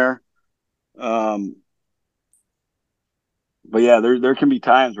going there. But yeah, there can be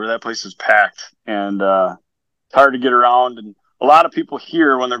times where that place is packed, and it's hard to get around. And a lot of people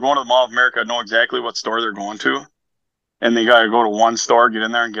here, when they're going to the Mall of America, know exactly what store they're going to. And they got to go to one store, get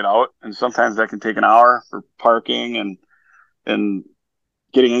in there, and get out. And sometimes that can take an hour for parking and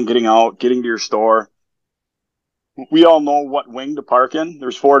getting in, getting out, getting to your store. We all know what wing to park in.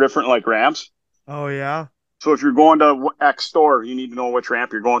 There's 4 different like ramps. Oh yeah. So if you're going to X store, you need to know which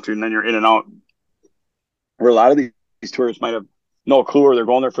ramp you're going to, and then you're in and out. Where a lot of these tourists might have no clue, or they're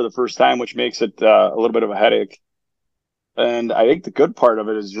going there for the first time, which makes it a little bit of a headache. And I think the good part of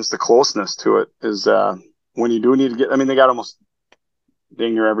it is just the closeness to it is when you do need to get, I mean, they got almost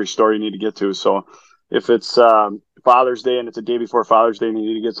dang near every store you need to get to. So if it's Father's Day and it's a day before Father's Day and you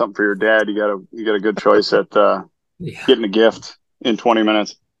need to get something for your dad, you got a good choice at getting a gift in 20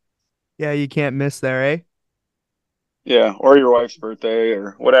 minutes. Yeah, you can't miss there, eh? Yeah, or your wife's birthday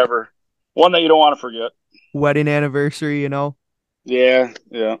or whatever. One that you don't want to forget. Wedding anniversary, you know? Yeah.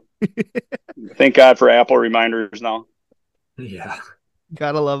 Thank God for Apple reminders now. Yeah.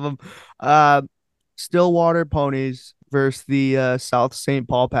 Gotta love them. Stillwater Ponies versus the South St.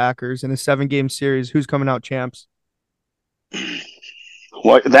 Paul Packers in a 7-game series. Who's coming out champs?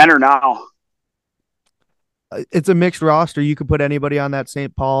 What, then or now? It's a mixed roster. You could put anybody on that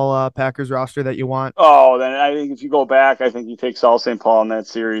St. Paul Packers roster that you want. Oh, then I think if you go back, I think you take South St. Paul in that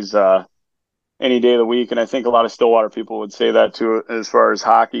series any day of the week. And I think a lot of Stillwater people would say that too as far as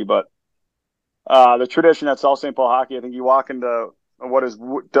hockey. But the tradition at South St. Paul hockey, I think you walk into what is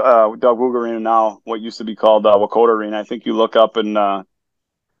Doug Woog Arena now, what used to be called Wakota Arena. I think you look up and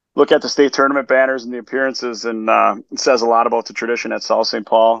look at the state tournament banners and the appearances, and it says a lot about the tradition at South St.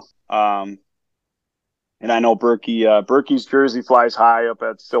 Paul. And I know Berkey's jersey flies high up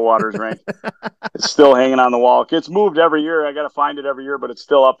at Stillwater's rink. It's still hanging on the wall. It gets moved every year. I got to find it every year, but it's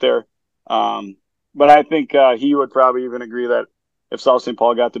still up there. But I think he would probably even agree that if South St.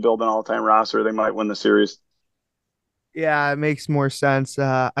 Paul got to build an all-time roster, they might win the series. Yeah, it makes more sense.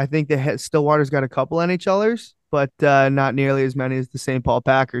 I think the Stillwater's got a couple NHLers, but not nearly as many as the St. Paul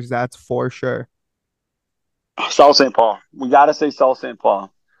Packers. That's for sure. South St. Paul. We got to say South St.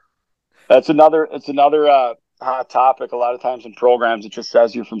 Paul. It's another hot topic. A lot of times in programs, it just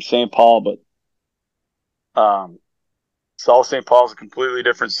says you're from St. Paul, but South St. Paul is a completely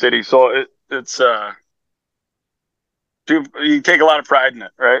different city. So it's you take a lot of pride in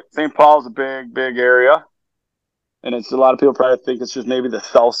it, right? St. Paul is a big area, and it's a lot of people probably think it's just maybe the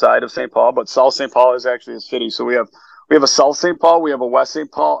south side of St. Paul, but South St. Paul is actually a city. So we have a South St. Paul, we have a West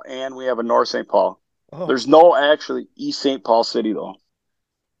St. Paul, and we have a North St. Paul. Oh. There's no actually East St. Paul city though.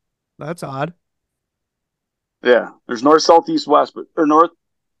 That's odd. Yeah, there's north, south, east, west, north,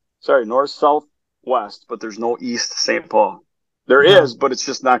 south, west, but there's no East St. Paul. There is, but it's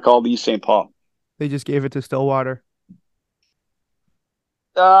just not called East St. Paul. They just gave it to Stillwater.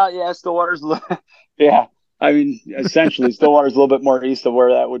 Yeah, Stillwater's. Yeah, I mean, essentially, Stillwater's a little bit more east of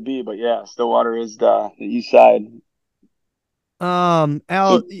where that would be, but yeah, Stillwater is the east side.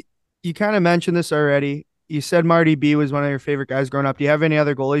 Al, you kind of mentioned this already. You said Marty B was one of your favorite guys growing up. Do you have any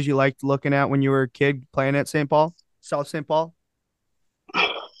other goalies you liked looking at when you were a kid playing at St. Paul, South St. Paul?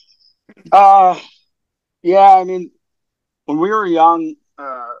 Yeah, I mean, when we were young,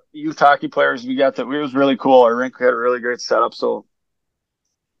 youth hockey players, it was really cool. Our rink had a really great setup, so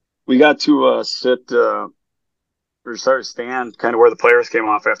we got to sit or start to stand kind of where the players came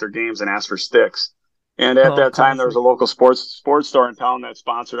off after games and ask for sticks. And at that time, there was a local sports store in town that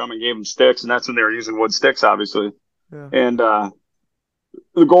sponsored them and gave them sticks, and that's when they were using wood sticks, obviously. Yeah. And the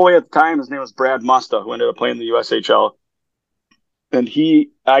goalie at the time, his name was Brad Musta, who ended up playing the USHL. And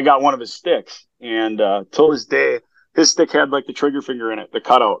I got one of his sticks, and till this day, his stick had like the trigger finger in it, the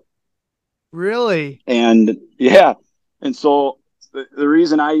cutout. Really? And yeah, and so the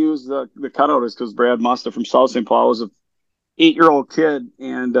reason I used the cutout is because Brad Musta from South St. Paul was a 8-year-old kid,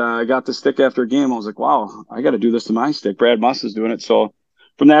 and I got the stick after a game. I was like, wow, I got to do this to my stick. Brad Musta's doing it. So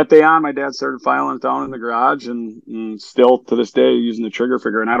from that day on, my dad started filing it down in the garage, and still to this day using the trigger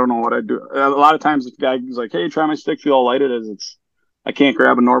finger. And I don't know what I do. A lot of times, the guy is like, "Hey, try my stick. Feel how light it is." I can't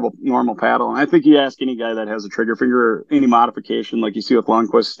grab a normal paddle. And I think you ask any guy that has a trigger finger or any modification, like you see with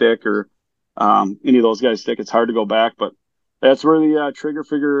Lundqvist's stick or any of those guys' stick, it's hard to go back. But that's where the trigger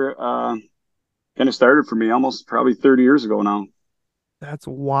finger kind of started for me, almost probably 30 years ago now. That's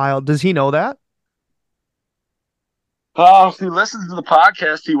wild. Does he know that? If he listens to the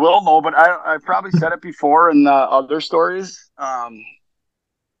podcast, he will know, but I probably said it before in other stories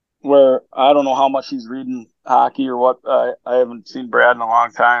where I don't know how much he's reading hockey or what. I haven't seen Brad in a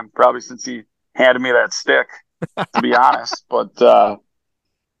long time, probably since he handed me that stick, to be honest. But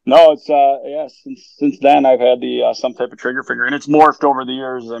no, it's yeah. Since then, I've had the some type of trigger finger, and it's morphed over the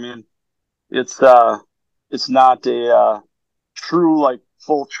years. I mean, it's not a true like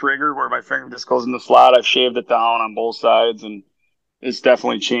full trigger where my finger just goes in the slot. I've shaved it down on both sides, and it's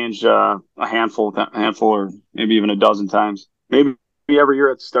definitely changed a handful or maybe even a dozen times. Maybe every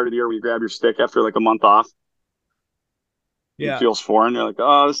year at the start of the year, we grab your stick after like a month off. Yeah. It feels foreign. You're like,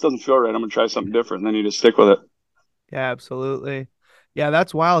 oh, this doesn't feel right. I'm gonna try something different. And then you just stick with it. Yeah, absolutely. Yeah,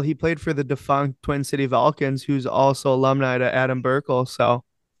 that's wild. He played for the defunct Twin City Vulcans, who's also alumni to Adam Burkle. So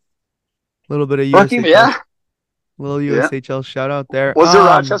a little bit of USHL, Yeah. little Yeah. USHL shout out there. Was there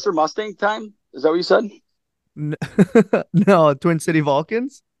Rochester Mustang time? Is that what you said? No, Twin City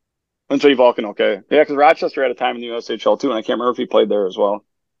Vulcans. Twin City Vulcan. Okay. Yeah, because Rochester had a time in the USHL too, and I can't remember if he played there as well.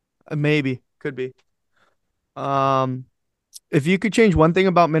 Maybe could be. If you could change one thing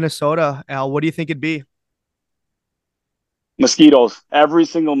about Minnesota, Al, what do you think it'd be? Mosquitoes. Every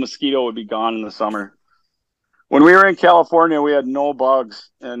single mosquito would be gone in the summer. When we were in California, we had no bugs,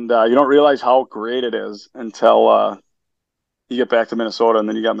 and you don't realize how great it is until you get back to Minnesota, and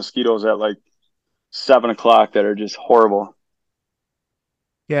then you got mosquitoes at like 7 o'clock that are just horrible.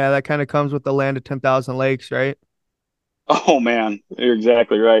 Yeah, that kind of comes with the land of 10,000 lakes, right? Oh man, you're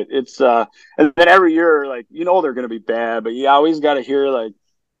exactly right. It's and then every year, like they're gonna be bad, but you always got to hear like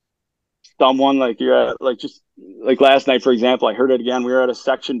someone like you're at like just like last night, for example. I heard it again. We were at a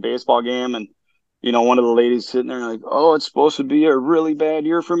section baseball game, and one of the ladies sitting there like, oh, it's supposed to be a really bad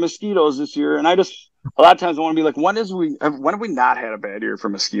year for mosquitoes this year. And I just a lot of times I want to be like, when have we not had a bad year for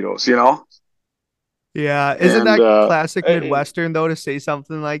mosquitoes? Yeah, isn't And that classic Midwestern though to say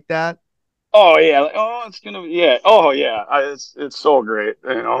something like that? oh yeah, like, oh it's gonna yeah, oh yeah, it's so great,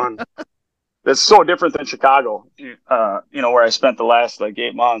 and it's so different than Chicago. Where I spent the last like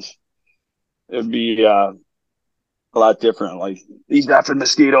 8 months. It'd be a lot different. Like these effing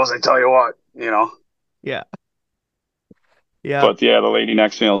mosquitoes, I tell you what. Yeah. Yeah. But yeah, the lady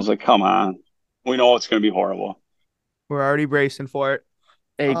next to me was like, "Come on, we know it's going to be horrible." We're already bracing for it.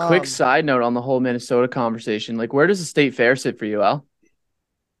 A quick side note on the whole Minnesota conversation. Like, where does the state fair sit for you, Al?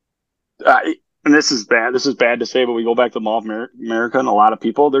 And this is bad. This is bad to say, but we go back to Mall of America, and a lot of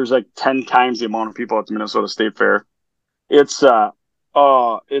people. There's like 10 times the amount of people at the Minnesota State Fair. It's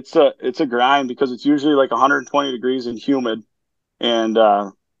it's a grind because it's usually like 120 degrees and humid, and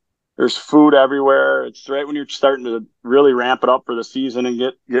there's food everywhere. It's right when you're starting to really ramp it up for the season and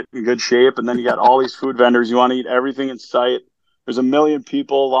get in good shape, and then you got all these food vendors. You want to eat everything in sight. There's a million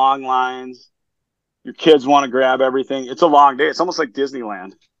people, long lines. Your kids want to grab everything. It's a long day. It's almost like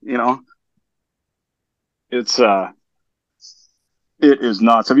Disneyland, It's it is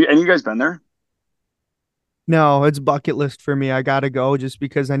nuts. Have you guys been there? No, it's bucket list for me. I gotta go just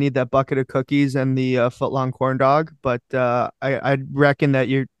because I need that bucket of cookies and the foot-long corn dog. But I reckon that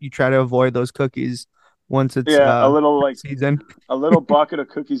you try to avoid those cookies once it's a little like season. A little bucket of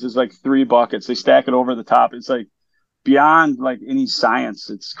cookies is like 3 buckets. They stack it over the top. It's like beyond like any science.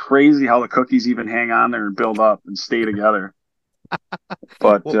 It's crazy how the cookies even hang on there and build up and stay together.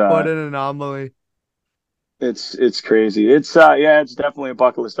 But what an anomaly. It's crazy. It's it's definitely a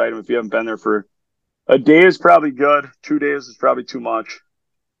bucket list item if you haven't been there for a day is probably good. 2 days is probably too much.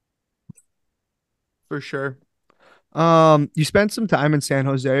 For sure. You spent some time in San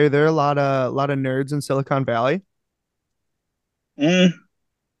Jose. Are there a lot of nerds in Silicon Valley?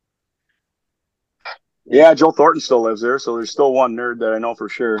 Yeah, Joe Thornton still lives there, so there's still one nerd that I know for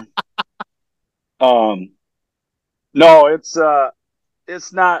sure. No, it's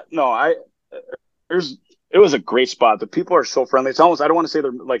not. No, it was a great spot. The people are so friendly. It's almost I don't want to say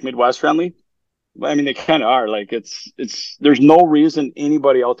they're like Midwest friendly. I mean, they kind of are. Like there's no reason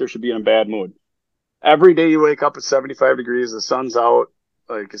anybody out there should be in a bad mood. Every day you wake up at 75 degrees, the sun's out.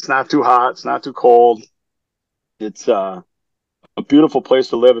 Like it's not too hot, it's not too cold. It's a beautiful place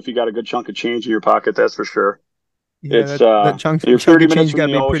to live if you got a good chunk of change in your pocket. That's for sure. Yeah, it's that chunk you're of 30 minutes change from got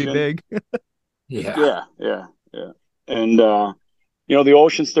the to be ocean. pretty big. Yeah. And the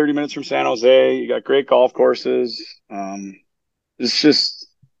ocean's 30 minutes from San Jose. You got great golf courses. It's just.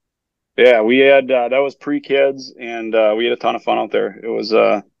 Yeah, we had that was pre-kids, and we had a ton of fun out there. It was,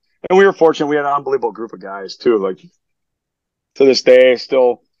 and we were fortunate. We had an unbelievable group of guys too. Like to this day,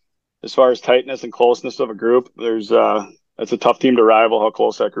 still, as far as tightness and closeness of a group, it's a tough team to rival how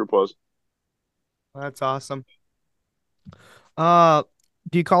close that group was. That's awesome. Do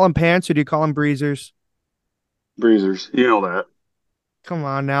you call them pants or do you call them breezers? Breezers, you know that. Come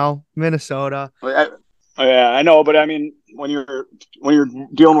on now, Minnesota. Yeah, I know, but I mean, when you're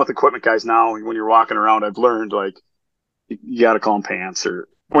dealing with equipment guys now, when you're walking around, I've learned like you got to call them pants. Or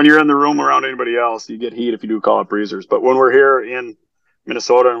when you're in the room around anybody else, you get heat if you do call it breezers. But when we're here in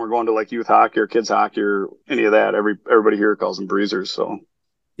Minnesota and we're going to like youth hockey or kids hockey or any of that, everybody here calls them breezers. So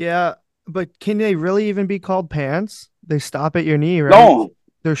yeah, but can they really even be called pants? They stop at your knee, right? No,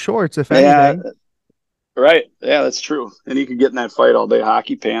 they're shorts, if anything. Right. Yeah, that's true. And you could get in that fight all day.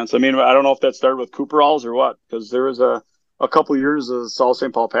 Hockey pants. I mean, I don't know if that started with Cooperalls or what, because there was a a couple years of South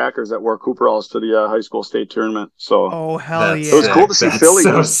St. Paul Packers that wore Cooperalls to the high school state tournament. So oh hell That's yeah, it was cool to see That's Philly.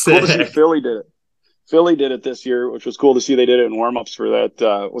 so It was cool to see sick. Philly did it. Philly did it this year, which was cool to see. They did it in warmups for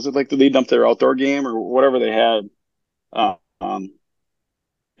that. Was it like the lead up to their outdoor game or whatever they had?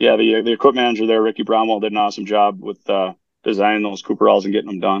 Yeah, the equipment manager there, Ricky Bromwell, did an awesome job with designing those Cooperalls and getting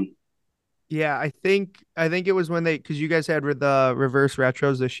them done. yeah. I think it was when because you guys had the reverse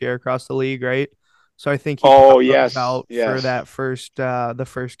retros this year across the league, right? So I think he Oh popped those yes, out for yes, that the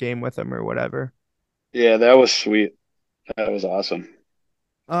first game with him or whatever. yeah, that was sweet. That was awesome.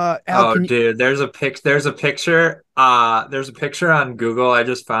 Al, Oh, can you? dude, there's a picture. There's a picture on Google I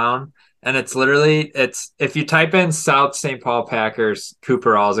just found, and it's literally if you type in South St. Paul Packers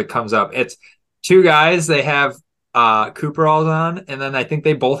Cooperalls, it comes up. It's two guys. They have Cooperalls on, and then I think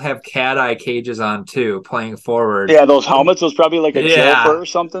they both have cat eye cages on too, playing forward. Yeah, those helmets was probably like a gel fur Yeah, or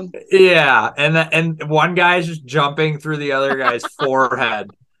something. yeah, and one guy's just jumping through the other guy's forehead.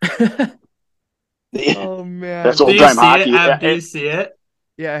 Oh That's man. Do old you time see it, hockey. Ev? Do you see it?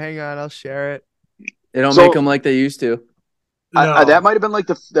 Yeah, hang on, I'll share it. They don't So- make them like they used to. No. That might have been like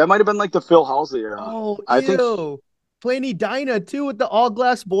the Phil Housley era. Oh, I think. ew. Planey Dyna too with the all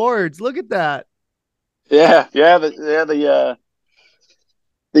glass boards. Look at that. Yeah,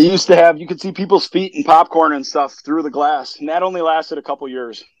 they used to have. You could see people's feet and popcorn and stuff through the glass, and that only lasted a couple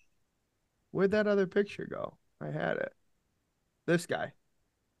years. Where'd that other picture go? I had it. This guy.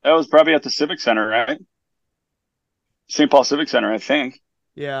 That was probably at the Civic Center, right? St. Paul Civic Center, I think.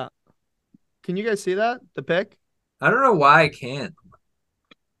 Yeah. Can you guys see that? The pic? I don't know why I can't.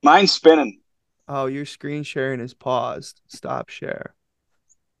 Mine's spinning. Oh, your screen sharing is paused. Stop share.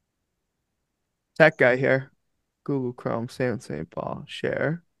 Tech guy here. Google Chrome, St. Paul.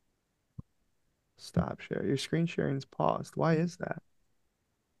 Share. Stop share. Your screen sharing is paused. Why is that?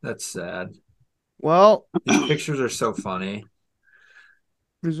 That's sad. Well, These pictures are so funny.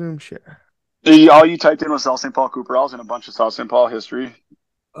 resume share. All you typed in was South St. Paul Cooperalls and a bunch of South St. Paul history.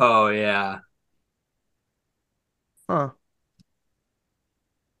 Oh yeah. Huh.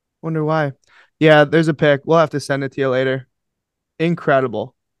 Wonder why. Yeah, there's a pic. We'll have to send it to you later.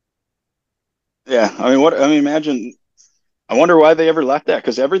 Incredible. Yeah, imagine. I wonder why they ever left that,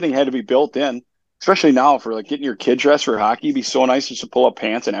 because everything had to be built in, especially now for like getting your kid dressed for hockey. It'd be so nice just to pull up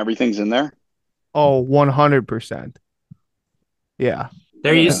pants and everything's in there. Oh, 100%. Yeah.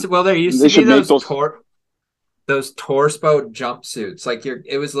 There used to be those Torspo jumpsuits. Like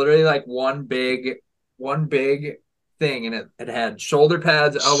it was literally like one big thing, and it had shoulder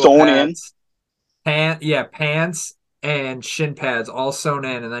pads, elbow Sewn pads, pants and shin pads all sewn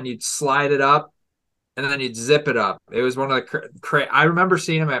in, and then you'd slide it up, and then you'd zip it up. It was one of the I remember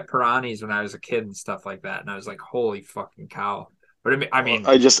seeing them at Pirani's when I was a kid and stuff like that, and I was like, "Holy fucking cow!" But I mean,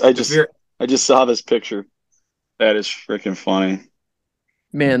 I just saw this picture. That is freaking funny.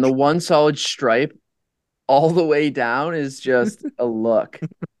 Man, the one solid stripe all the way down is just a look.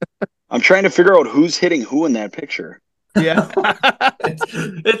 I'm trying to figure out who's hitting who in that picture. Yeah.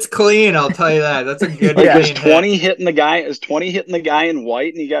 it's clean. I'll tell you that. That's a good. Like, is 20 hitting the guy? Is 20 hitting the guy in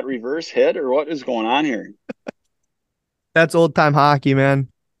white, and he got reverse hit, or what is going on here? That's old time hockey, man.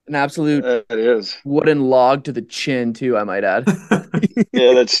 An absolute It is wooden log to the chin too, I might add.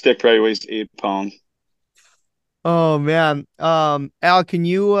 Yeah, that stick probably weighs 8 pounds. Oh man. Al, can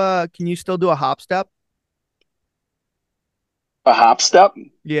you still do a hop step? A hop step?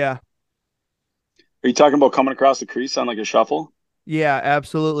 Yeah. Are you talking about coming across the crease on like a shuffle? Yeah,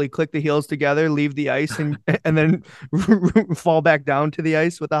 absolutely. Click the heels together, leave the ice, and then fall back down to the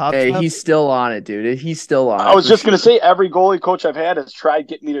ice with a hop Hey, step. he's still on it, dude. He's still on it. I was just going to say, every goalie coach I've had has tried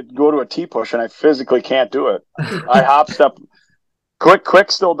getting me to go to a T-push, and I physically can't do it. I hop step.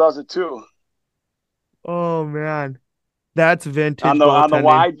 Quick still does it too. Oh man, that's vintage. On the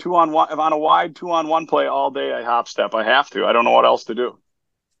wide 2-on-1, if on a wide 2-on-1 play all day, I hop step. I have to. I don't know what else to do.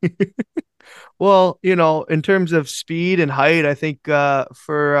 Well, in terms of speed and height, I think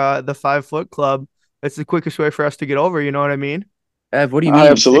for the 5 foot club, it's the quickest way for us to get over. You know what I mean? Ev, what do you mean?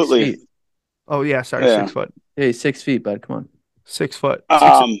 Absolutely. 6 feet? Oh yeah, sorry, Yeah. 6 foot. Hey, 6 feet, bud. Come on. 6 foot.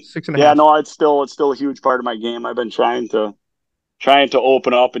 Six and a Yeah, half. no, it's still a huge part of my game. I've been trying to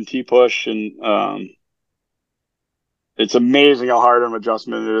open up and T-push, and it's amazing how hard of an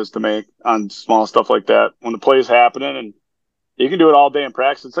adjustment it is to make on small stuff like that when the play is happening, and you can do it all day in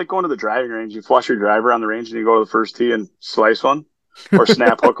practice. It's like going to the driving range. You flush your driver on the range and you go to the first tee and slice one or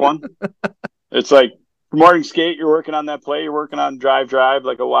snap hook one. It's like morning skate, you're working on that play, you're working on drive,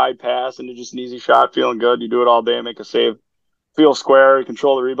 like a wide pass, and it's just an easy shot, feeling good. You do it all day and make a save. Feel square,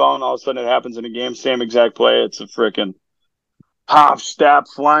 control the rebound. All of a sudden it happens in a game, same exact play. It's a freaking hop, step,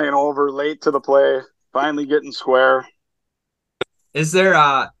 flying over, late to the play, finally getting square. Is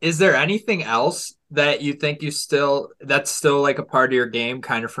there anything else that you think that's still like a part of your game,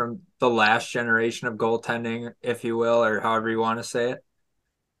 kind of from the last generation of goaltending, if you will, or however you want to say it?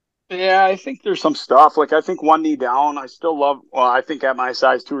 Yeah, I think there's some stuff. Like, I think one knee down, I still love. Well, I think at my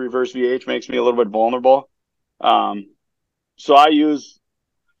size, 2 reverse VH makes me a little bit vulnerable. Um, so I use,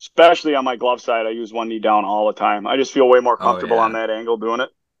 especially on my glove side, I use one knee down all the time. I just feel way more Oh comfortable on yeah. that angle doing it.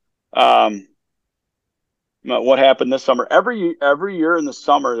 Um, what happened this summer? Every year in the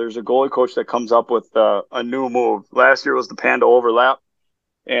summer, there's a goalie coach that comes up with a new move. Last year was the panda overlap,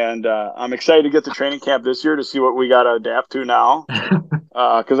 and I'm excited to get to training camp this year to see what we got to adapt to now.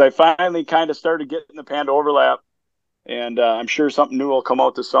 Because I finally kind of started getting the panda overlap, and I'm sure something new will come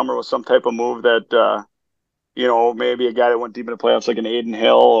out this summer with some type of move that maybe a guy that went deep in the playoffs like an Aiden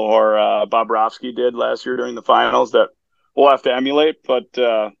Hill or Bobrovsky did last year during the finals that we'll have to emulate. But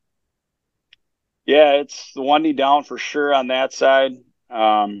yeah, it's the one knee down for sure on that side.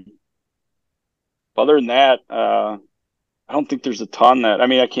 Other than that, I don't think there's a ton that, I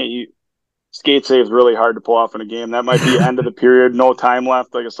mean, I can't skate save is really hard to pull off in a game. That might be end of the period, no time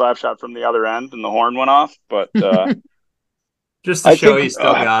left, like a slap shot from the other end, and the horn went off. But Just to show you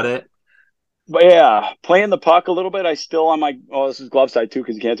still got it. But yeah, playing the puck a little bit. I still on my this is glove side too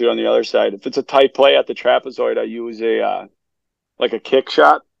because you can't do it on the other side. If it's a tight play at the trapezoid, I use a like a kick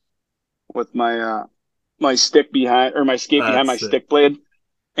shot with my stick behind or my skate behind my stick blade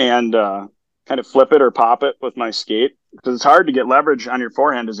and kind of flip it or pop it with my skate because it's hard to get leverage on your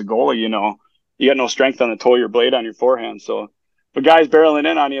forehand as a goalie. You got no strength on the toe of your blade on your forehand. So if a guy's barreling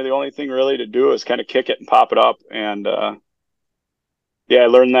in on you, the only thing really to do is kind of kick it and pop it up. And yeah, I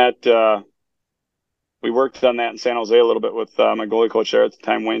learned that. We worked on that in San Jose a little bit with my goalie coach there at the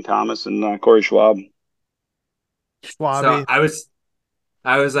time, Wayne Thomas and Corey Schwab. So I was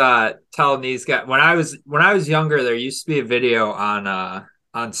telling these guys when I was younger, there used to be a video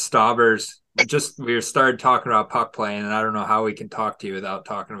on Staubers. We started talking about puck playing, and I don't know how we can talk to you without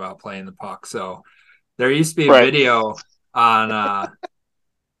talking about playing the puck. So there used to be a video on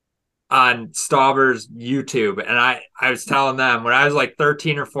Stauber's YouTube. And I was telling them when I was like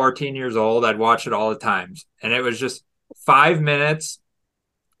 13 or 14 years old, I'd watch it all the times. And it was just 5 minutes.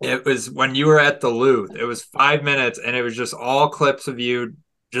 It was when you were at Duluth. It was 5 minutes and it was just all clips of you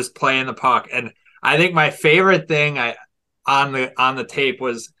just playing the puck. And I think my favorite thing on the tape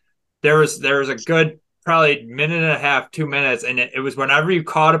was there was a good probably minute and a half, 2 minutes, and it was whenever you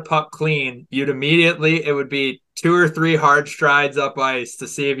caught a puck clean, it would be 2 or 3 hard strides up ice to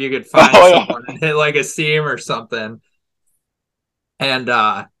see if you could find someone and hit like a seam or something. And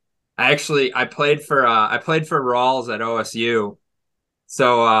I played for Rawls at OSU,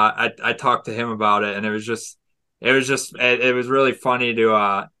 so I talked to him about it, and it was really funny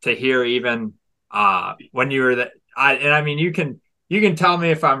to hear even when you were that. I mean you can tell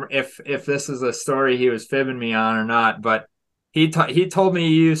me if this is a story he was fibbing me on or not, but he told me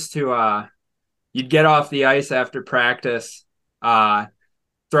you used to you'd get off the ice after practice, throw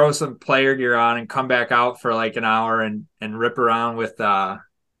some player gear on and come back out for like an hour and rip around with the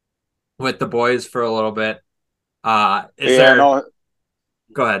boys for a little bit. Go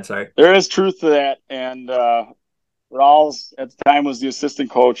ahead, sorry. There is truth to that, and Rawls at the time was the assistant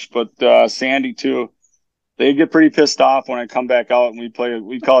coach, but Sandy too. They'd get pretty pissed off when I come back out and we'd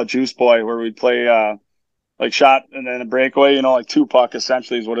call it Juice Boy, where we'd play like shot and then a breakaway, like 2-puck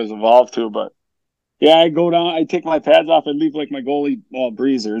essentially is what it's evolved to. But yeah, I go down, I take my pads off, I'd leave like my goalie,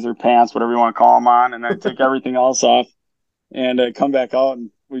 breezers or pants, whatever you want to call them on, and I'd take everything else off and I'd come back out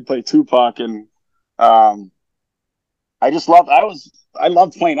and we'd play 2-puck. And I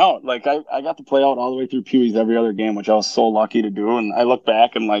loved playing out. Like I got to play out all the way through Pewey's every other game, which I was so lucky to do. And I look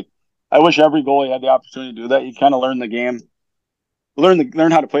back and like, I wish every goalie had the opportunity to do that. You kind of learn the game,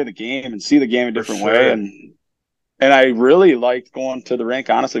 learn how to play the game and see the game a different way. And I really liked going to the rink,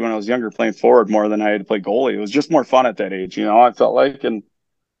 honestly, when I was younger, playing forward more than I had to play goalie. It was just more fun at that age, I felt like. And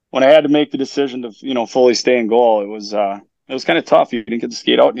when I had to make the decision to, fully stay in goal, it was kind of tough. You didn't get to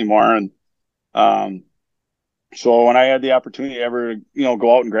skate out anymore. And so when I had the opportunity ever to,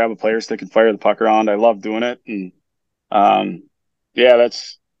 go out and grab a player stick and fire the puck around, I loved doing it. And yeah,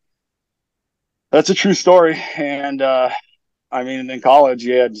 that's a true story. And I mean, in college,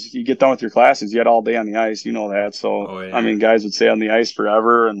 you get done with your classes, you had all day on the ice, that. So, I mean, guys would stay on the ice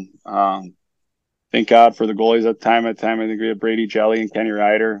forever. And thank God for the goalies at the time. I think we had Brady Jelly and Kenny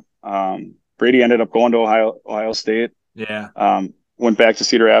Ryder. Brady ended up going to Ohio State. Yeah. Went back to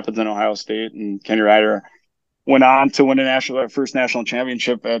Cedar Rapids and Ohio State. And Kenny Ryder went on to win our first national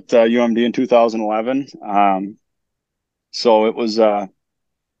championship at UMD in 2011. So it was fun.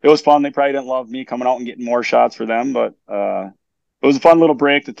 They probably didn't love me coming out and getting more shots for them, but it was a fun little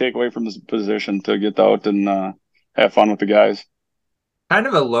break to take away from this position to get out and have fun with the guys. Kind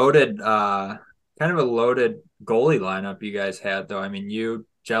of a loaded goalie lineup you guys had, though. I mean,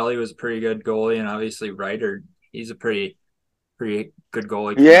 Jelly was a pretty good goalie, and obviously Ryder, he's a pretty good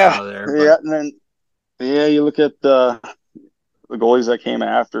goalie coming out of there. Yeah, and then you look at the goalies that came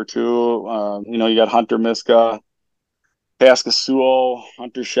after too. You got Hunter Miska, Pascasuo,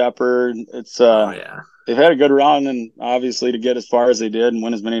 Hunter Shepard. It's they've had a good run, and obviously to get as far as they did and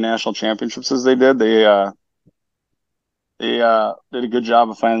win as many national championships as they did, they did a good job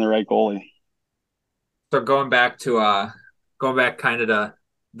of finding the right goalie. So going back kind of to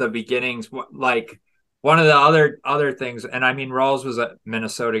the beginnings, like one of the other things, and I mean Rawls was a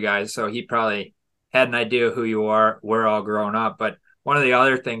Minnesota guy, so he probably had an idea who you are. We're all grown up, but one of the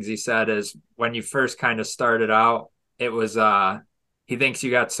other things he said is when you first kind of started out, it was he thinks you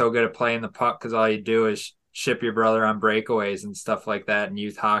got so good at playing the puck because all you do is ship your brother on breakaways and stuff like that in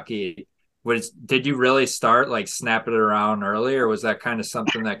youth hockey. Did you really start like snapping it around early, or was that kind of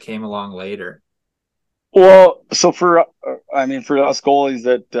something that came along later? Well, so for us goalies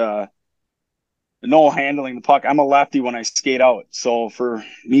that know handling the puck, I'm a lefty when I skate out. So for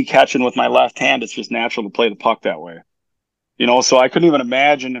me catching with my left hand, it's just natural to play the puck that way. So I couldn't even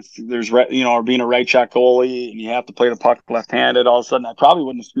imagine if there's, or being a right shot goalie and you have to play the puck left-handed, all of a sudden I probably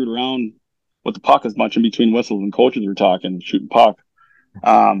wouldn't have screwed around with the puck as much in between whistles and coaches were talking, shooting puck.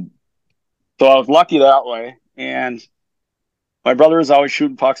 So I was lucky that way. And my brother was always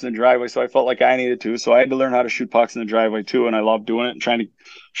shooting pucks in the driveway, so I felt like I needed to. So I had to learn how to shoot pucks in the driveway too, and I loved doing it and trying to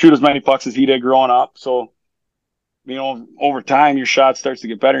shoot as many pucks as he did growing up. So, over time, your shot starts to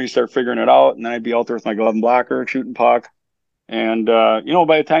get better. You start figuring it out, and then I'd be out there with my glove and blocker shooting puck. And, by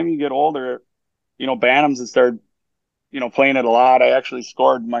the time you get older, Bantams and start, playing it a lot. I actually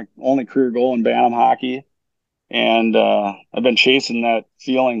scored my only career goal in Bantam hockey. And I've been chasing that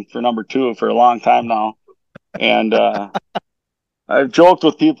feeling for number 2 for a long time now. And I've joked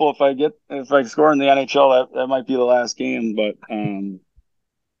with people if I score in the NHL, that might be the last game. But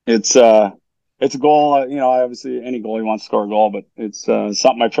it's a goal. Obviously any goalie wants to score a goal, but it's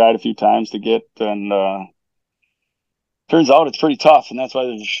something I tried a few times to get, and turns out it's pretty tough, and that's why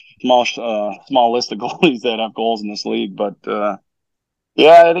there's a small list of goalies that have goals in this league. But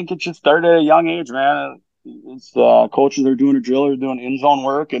I think it should start at a young age, man. It's coaches are doing a drill or doing in zone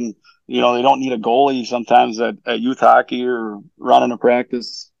work, and they don't need a goalie sometimes at youth hockey or running a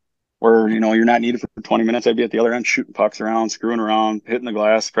practice where you're not needed for 20 minutes. I'd be at the other end shooting pucks around, screwing around, hitting the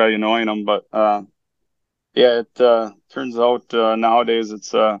glass, probably annoying them. But it turns out nowadays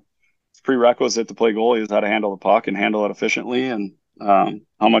it's prerequisite to play goalie is how to handle the puck and handle it efficiently, and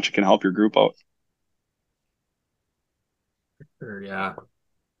how much it can help your group out. Sure, yeah.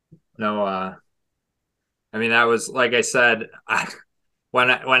 No, I mean, that was, like I said,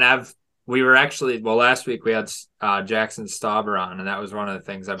 we were actually, last week we had Jackson Stauber on, and that was one of the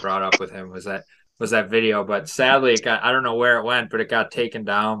things I brought up with him was that video. But sadly, I don't know where it went, but it got taken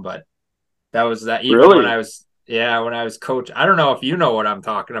down. But that was that. Even really? when I was coach, I don't know if you know what I'm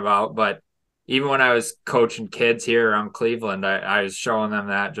talking about, but even when I was coaching kids here around Cleveland, I was showing them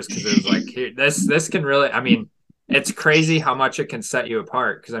that just because it was like, here, this can really, I mean, it's crazy how much it can set you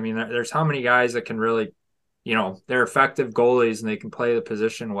apart. Because I mean, there's how many guys that can really, they're effective goalies and they can play the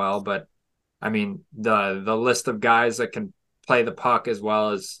position well. But I mean, the list of guys that can play the puck as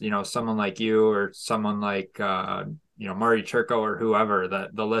well as, someone like you or someone like, Murray Turco or whoever,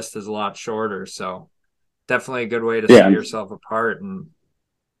 the list is a lot shorter. So definitely a good way to set yourself apart. And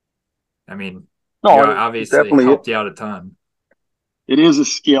I mean, obviously helped you out a ton. It is a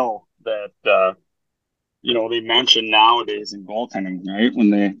skill that, they mention nowadays in goaltending, right?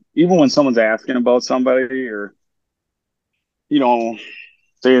 When someone's asking about somebody or,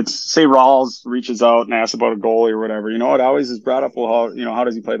 say Rawls reaches out and asks about a goalie or whatever, it always is brought up, well, how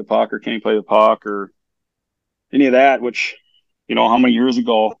does he play the puck, or can he play the puck, or any of that, which, how many years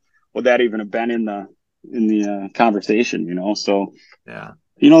ago would that even have been in the conversation, so yeah.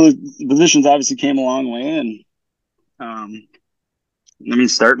 The positions obviously came a long way, and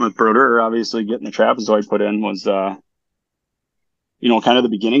starting with Broder, obviously getting the trapezoid put in was kind of the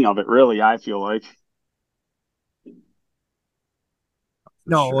beginning of it, really, I feel like.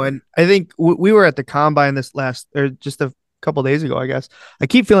 No, sure. And I think we were at the combine just a couple days ago, I guess. I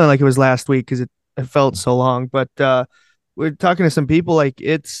keep feeling like it was last week because it felt so long, but we're talking to some people, like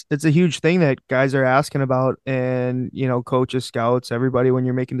it's a huge thing that guys are asking about, and coaches, scouts, everybody, when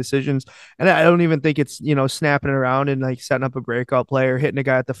you're making decisions. And I don't even think it's snapping it around and like setting up a breakout play or hitting a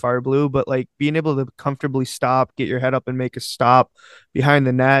guy at the far blue, but like being able to comfortably stop, get your head up and make a stop behind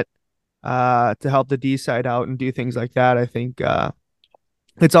the net. to help the D side out and do things like that. I think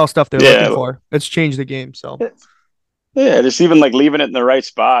it's all stuff they're looking for. It's changed the game. So yeah, just even like leaving it in the right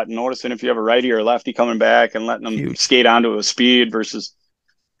spot and noticing if you have a righty or a lefty coming back and letting them skate onto a speed versus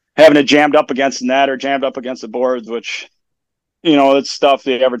having it jammed up against the net or jammed up against the boards, which, it's stuff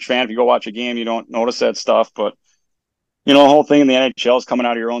the average fan, if you go watch a game, you don't notice that stuff. But, the whole thing in the NHL is coming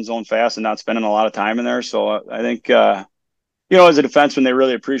out of your own zone fast and not spending a lot of time in there. So I think, as a defenseman, they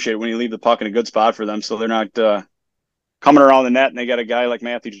really appreciate it when you leave the puck in a good spot for them. So they're not coming around the net and they got a guy like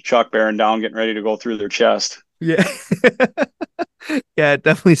Matthew Tkachuk bearing down, getting ready to go through their chest. Yeah. Yeah, it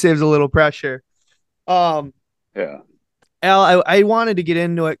definitely saves a little pressure. Yeah. Al, I wanted to get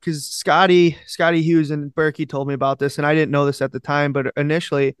into it because Scotty Hughes and Berkey told me about this, and I didn't know this at the time, but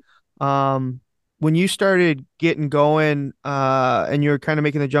initially, when you started getting going, and you were kind of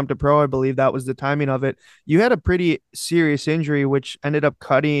making the jump to pro, I believe that was the timing of it. You had a pretty serious injury, which ended up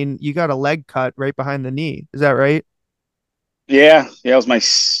cutting. You got a leg cut right behind the knee. Is that right? Yeah. It was my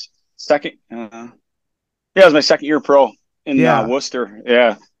second. It was my second year pro in Worcester.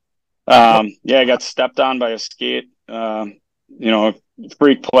 Yeah. I got stepped on by a skate.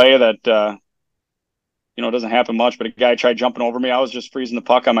 Freak play that doesn't happen much. But a guy tried jumping over me. I was just freezing the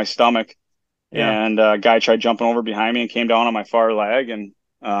puck on my stomach, and a guy tried jumping over behind me and came down on my far leg. And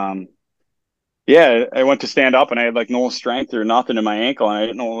I went to stand up and I had like no strength or nothing in my ankle, and I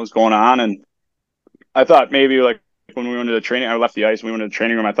didn't know what was going on. And I thought maybe like when we went to the training, I left the ice and we went to the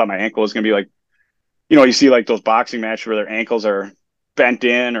training room. I thought my ankle was gonna be like, you see like those boxing matches where their ankles are bent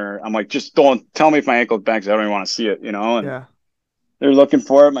in, or I'm like, just don't tell me if my ankle's bent because I don't even want to see it, And they're looking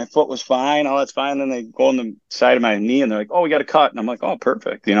for it. My foot was fine. All that's fine. Then they go on the side of my knee and they're like, oh, we got a cut. And I'm like, oh,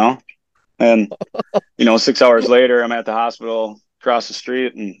 perfect, And, 6 hours later, I'm at the hospital across the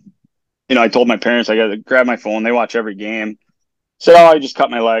street. And, I told my parents I got to grab my phone. They watch every game. Said, oh, I just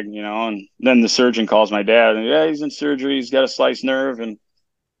cut my leg, And then the surgeon calls my dad. And, yeah, he's in surgery. He's got a sliced nerve and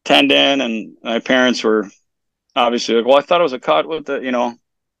tendon. And my parents were obviously like, well, I thought it was a cut with the,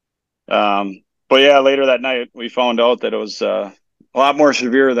 but yeah, later that night we found out that it was a lot more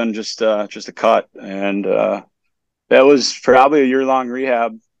severe than just a cut. And that was probably a year-long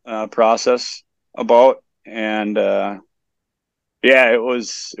rehab process about. And it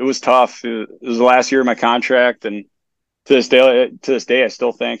was tough. It was the last year of my contract, and to this day, I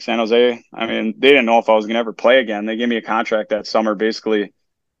still thank San Jose. I mean, they didn't know if I was going to ever play again. They gave me a contract that summer, basically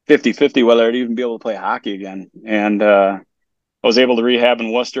 50-50 whether I'd even be able to play hockey again. And I was able to rehab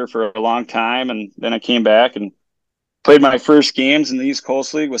in Worcester for a long time. And then I came back and played my first games in the East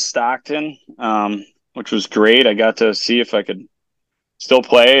Coast League with Stockton, which was great. I got to see if I could still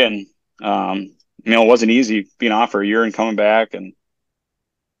play. And, it wasn't easy being off for a year and coming back and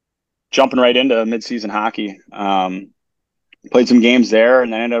jumping right into midseason hockey. Played some games there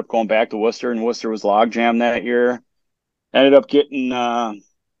and then ended up going back to Worcester, and Worcester was logjam that year. Ended up getting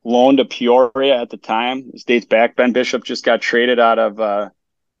loaned to Peoria at the time. This dates back. Ben Bishop just got traded out of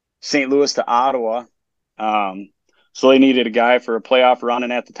St. Louis to Ottawa. So they needed a guy for a playoff run.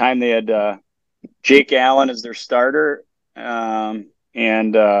 And at the time they had Jake Allen as their starter. And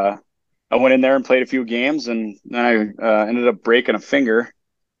I went in there and played a few games, and then I ended up breaking a finger.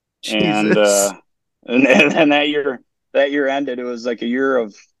 Jesus. And that year ended. It was like a year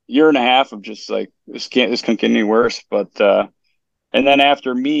and a half of just like, this couldn't get any worse. But and then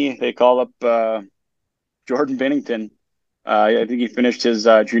after me, they called up Jordan Binnington. I think he finished his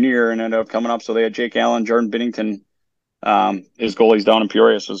junior year and ended up coming up. So they had Jake Allen, Jordan Binnington, his goalies down in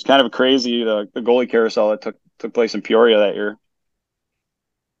Peoria. So it was kind of a crazy the goalie carousel that took place in Peoria that year.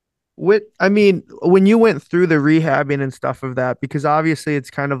 When you went through the rehabbing and stuff of that, because obviously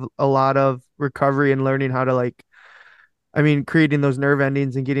it's kind of a lot of recovery and learning how to creating those nerve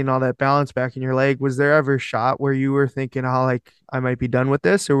endings and getting all that balance back in your leg. Was there ever a shot where you were thinking, oh, like I might be done with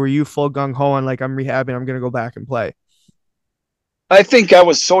this? Or were you full gung ho and like, I'm rehabbing, I'm going to go back and play? I think I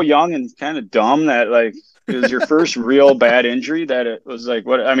was so young and kind of dumb that like, it was your first real bad injury that it was like,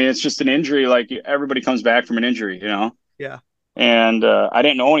 it's just an injury. Like everybody comes back from an injury, Yeah. And I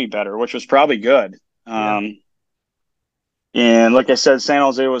didn't know any better, which was probably good. And like I said, San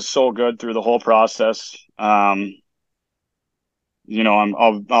Jose was so good through the whole process. I'll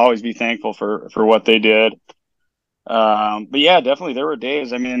always be thankful for what they did. But yeah, definitely there were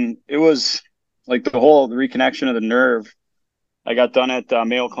days. It was like the reconnection of the nerve. I got done at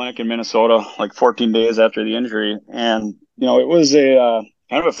Mayo Clinic in Minnesota like 14 days after the injury. And, it was a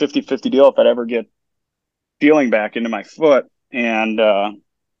kind of a 50-50 deal if I'd ever get feeling back into my foot. And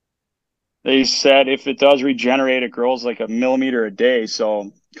they said if it does regenerate, it grows like a millimeter a day.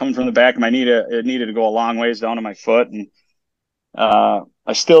 So coming from the back of my knee, it needed to go a long ways down to my foot. And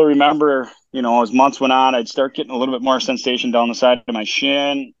I still remember, as months went on, I'd start getting a little bit more sensation down the side of my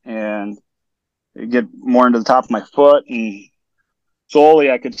shin and get more into the top of my foot. And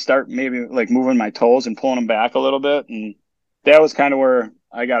slowly I could start maybe like moving my toes and pulling them back a little bit. And that was kind of where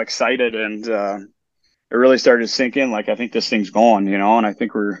I got excited and it really started to sink in. Like, I think this thing's going, and I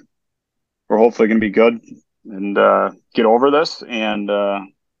think we're hopefully going to be good and get over this. And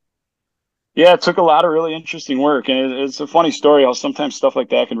yeah, it took a lot of really interesting work. And it's a funny story how sometimes stuff like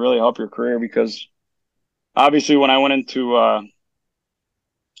that can really help your career, because obviously when I went into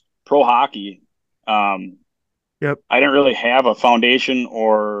pro hockey, Yep. I didn't really have a foundation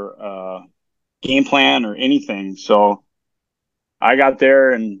or game plan or anything. So I got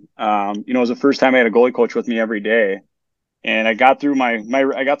there and, it was the first time I had a goalie coach with me every day. And I got through my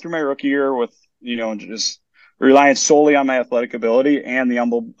rookie year with, just relying solely on my athletic ability and the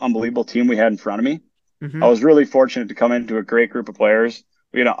unbelievable team we had in front of me. Mm-hmm. I was really fortunate to come into a great group of players.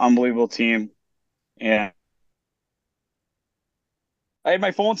 We had an unbelievable team, and I had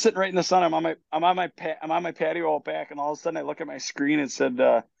my phone sitting right in the sun. I'm on my patio out back, and all of a sudden I look at my screen and it said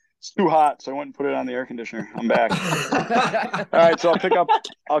it's too hot, so I went and put it on the air conditioner. I'm back. All right, so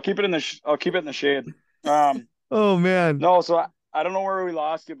I'll keep it in the shade. Oh man. No, so I don't know where we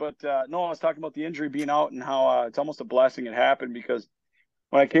lost you, but no, I was talking about the injury being out and how it's almost a blessing it happened, because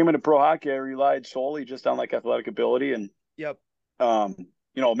when I came into pro hockey, I relied solely just on like athletic ability and Yep.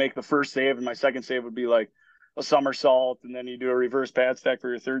 Make the first save, and my second save would be like a somersault, and then you do a reverse pad stack for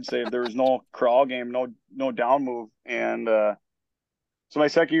your third save. There was no crawl game, no down move, and so my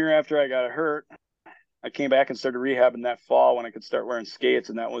second year after I got hurt, I came back and started rehabbing that fall when I could start wearing skates,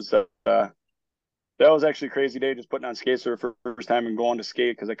 and that was actually a crazy day, just putting on skates for the first time and going to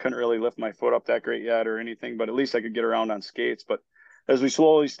skate, because I couldn't really lift my foot up that great yet or anything, but at least I could get around on skates. But as we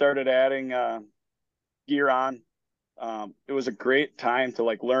slowly started adding gear on, it was a great time to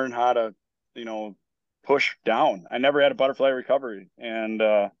like learn how to, push down. I never had a butterfly recovery, and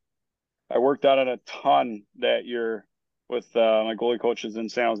I worked on it a ton that year with my goalie coaches in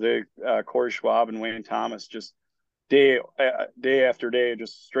San Jose, Corey Schwab and Wayne Thomas, just day after day,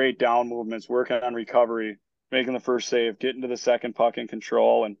 just straight down movements, working on recovery, making the first save, getting to the second puck in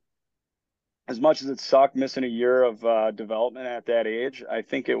control. And as much as it sucked missing a year of development at that age, I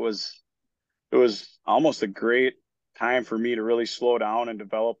think it was almost a great time for me to really slow down and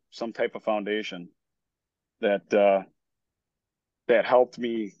develop some type of foundation that helped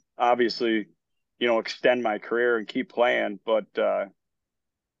me obviously, extend my career and keep playing. But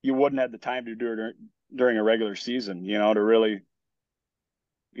you wouldn't have the time to do it during a regular season, to really,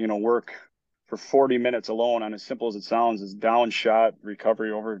 work for 40 minutes alone on, as simple as it sounds, is down shot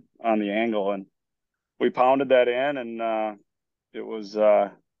recovery over on the angle. And we pounded that in, and it was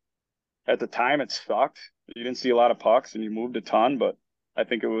at the time it sucked. You didn't see a lot of pucks and you moved a ton, but I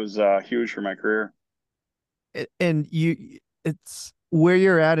think it was huge for my career. And it's where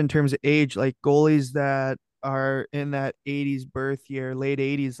you're at in terms of age, like goalies that are in that 80s birth year, late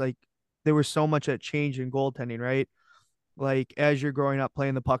 80s, like there was so much that changed in goaltending, right? Like as you're growing up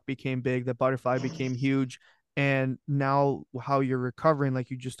playing, the puck became big, the butterfly became huge, and now how you're recovering, like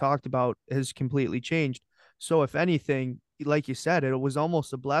you just talked about, has completely changed. So if anything, like you said, it was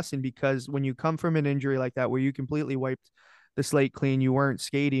almost a blessing, because when you come from an injury like that where you completely wiped the slate clean, you weren't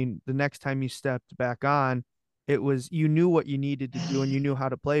skating, the next time you stepped back on, it was, you knew what you needed to do and you knew how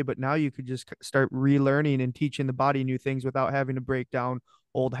to play, but now you could just start relearning and teaching the body new things without having to break down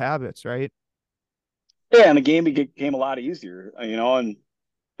old habits, right? Yeah, and the game became a lot easier, and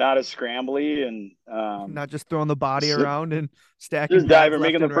not as scrambly, and Not just throwing the body around and stacking just pads diving, left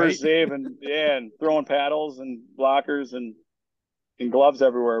making the and right. first save, and yeah, and throwing paddles and blockers and gloves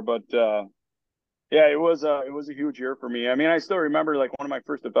everywhere. But yeah, it was a huge year for me. I mean, I still remember like one of my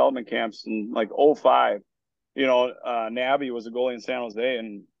first development camps in like '05. Nabby was a goalie in San Jose,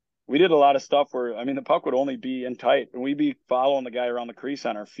 and we did a lot of stuff where, I mean, the puck would only be in tight, and we'd be following the guy around the crease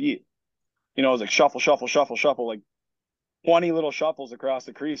on our feet. It was like shuffle, shuffle, shuffle, shuffle, like 20 little shuffles across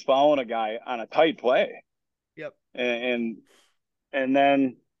the crease, following a guy on a tight play. Yep. And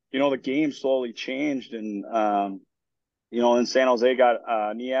then, the game slowly changed, and in San Jose got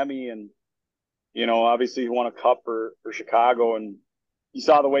Niemi, and obviously he won a cup for Chicago, and you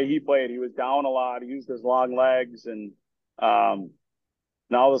saw the way he played. He was down a lot. He used his long legs, and now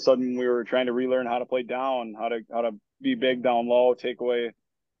all of a sudden we were trying to relearn how to play down, how to be big down low, take away,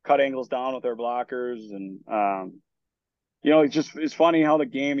 cut angles down with our blockers, and it's funny how the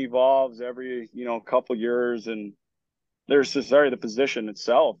game evolves every couple years, and there's the position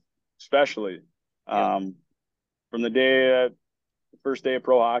itself, especially from the first day of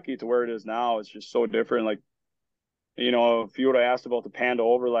pro hockey to where it is now. It's just so different. Like if you would have asked about the Panda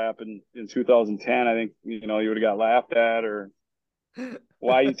overlap in 2010, I think, you would have got laughed at, or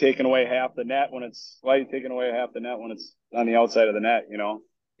why are you taking away half the net when it's on the outside of the net?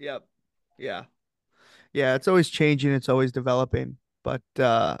 Yep. Yeah. Yeah. It's always changing. It's always developing. But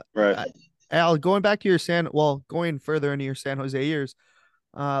Right. Al, going further into your San Jose years,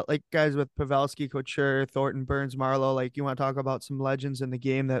 like guys with Pavelski, Couture, Thornton, Burns, Marlowe, like you want to talk about some legends in the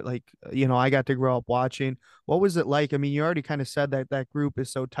game that I got to grow up watching. What was it like? I mean, you already kind of said that group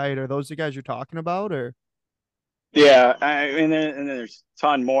is so tight. Are those the guys you're talking about, or? Yeah, and then there's a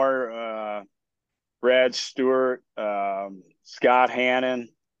ton more. Brad Stewart, Scott Hannon,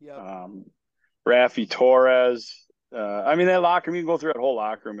 Yep. Rafi Torres. That locker room, you can go through that whole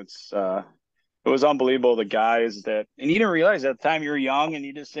locker room. It was unbelievable. The guys and you didn't realize at the time you were young and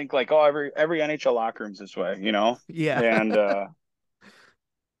you just think like, oh, every NHL locker room's this way. Yeah. And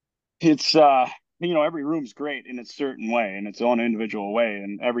it's every room's great in its certain way, in its own individual way,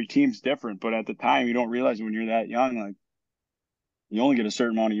 and every team's different. But at the time, you don't realize when you're that young, like you only get a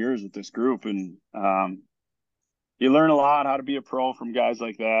certain amount of years with this group, and you learn a lot how to be a pro from guys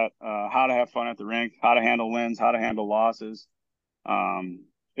like that, how to have fun at the rink, how to handle wins, how to handle losses.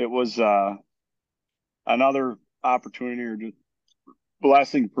 It was another opportunity or just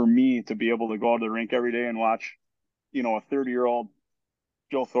blessing for me to be able to go to the rink every day and watch, a 30-year-old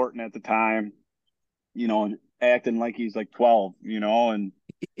Joe Thornton at the time, acting like he's like 12, and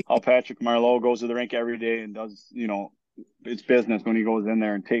how Patrick Marleau goes to the rink every day and does, it's business when he goes in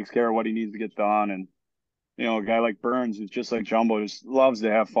there and takes care of what he needs to get done. And, a guy like Burns, who's just like Jumbo, just loves to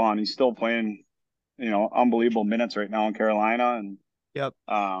have fun. He's still playing, unbelievable minutes right now in Carolina. And Yep.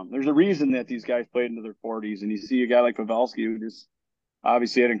 There's a reason that these guys played into their 40s. And you see a guy like Pavelski, who just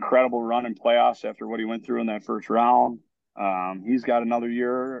obviously had an incredible run in playoffs after what he went through in that first round. He's got another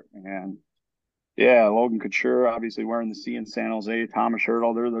year. And yeah, Logan Couture, obviously wearing the C in San Jose. Thomas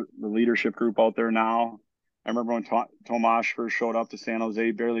Hertel, they're the leadership group out there now. I remember when Tomas first showed up to San Jose,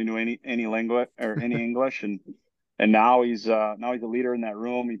 he barely knew any language or any English, and now he's a leader in that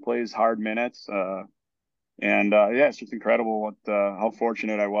room. He plays hard minutes, yeah, it's just incredible how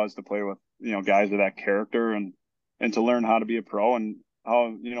fortunate I was to play with guys of that character and to learn how to be a pro, and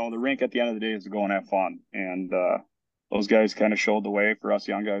how the rink at the end of the day is to go and have fun, and those guys kind of showed the way for us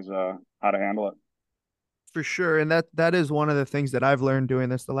young guys how to handle it. For sure. And that is one of the things that I've learned doing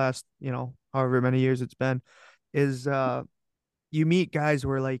this the last, however many years it's been, is you meet guys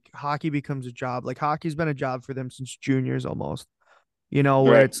where like hockey becomes a job. Like hockey's been a job for them since juniors almost. Where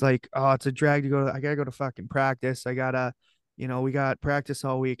Right. it's like, oh, it's a drag to I gotta go to fucking practice. I gotta, we got practice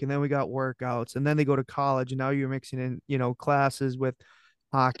all week and then we got workouts and then they go to college and now you're mixing in, classes with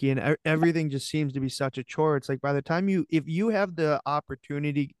hockey and everything just seems to be such a chore. It's like by the time if you have the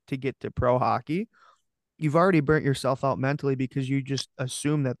opportunity to get to pro hockey, you've already burnt yourself out mentally because you just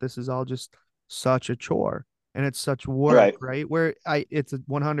assume that this is all just such a chore and it's such work, Right. right? Where it's a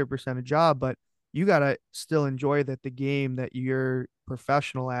 100% a job, but you got to still enjoy the game that you're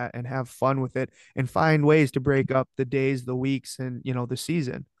professional at and have fun with it and find ways to break up the days, the weeks, and, the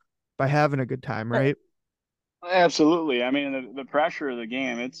season by having a good time, right? Absolutely. I mean, the pressure of the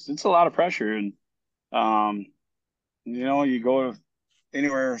game, it's a lot of pressure. And, um, you go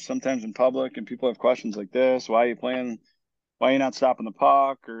anywhere sometimes in public and people have questions like this. Why are you playing? Why are you not stopping the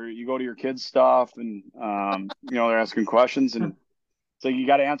puck? Or you go to your kids' stuff and, they're asking questions. And so you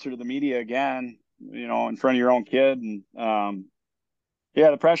got to answer to the media again, in front of your own kid. And,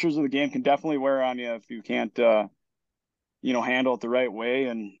 yeah, the pressures of the game can definitely wear on you if you can't, handle it the right way.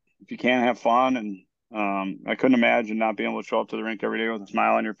 And if you can't have fun. And I couldn't imagine not being able to show up to the rink every day with a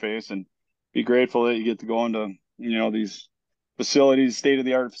smile on your face and be grateful that you get to go into, these facilities,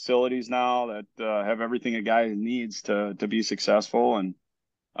 state-of-the-art facilities now that have everything a guy needs to be successful. And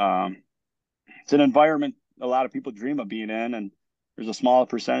it's an environment a lot of people dream of being in. And there's a small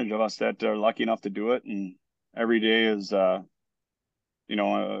percentage of us that are lucky enough to do it. And every day is, a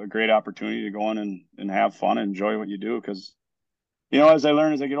great opportunity to go in and have fun and enjoy what you do. Because as I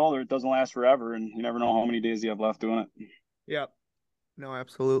learn as I get older, it doesn't last forever, and you never know how many days you have left doing it. Yep. No,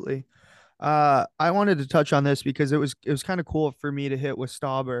 absolutely. I wanted to touch on this because it was kind of cool for me to hit with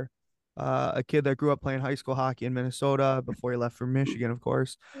Stauber, a kid that grew up playing high school hockey in Minnesota before he left for Michigan, of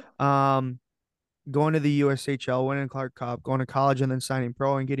course. Um, Going to the USHL, winning Clark Cup, going to college, and then signing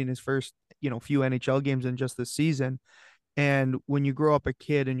pro and getting his first, few NHL games in just this season. And when you grow up a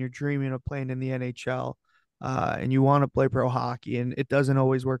kid and you're dreaming of playing in the NHL, and you want to play pro hockey, and it doesn't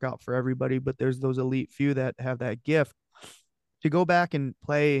always work out for everybody, but there's those elite few that have that gift to go back and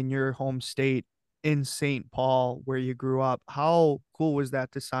play in your home state in St. Paul where you grew up. How cool was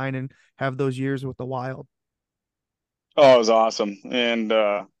that to sign and have those years with the Wild? Oh, it was awesome. And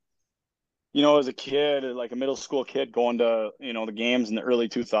as a kid, like a middle school kid, going to the games in the early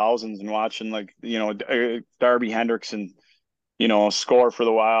 2000s and watching like Darby Hendrickson, score for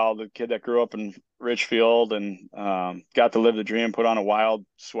the Wild, the kid that grew up in Richfield and got to live the dream, put on a Wild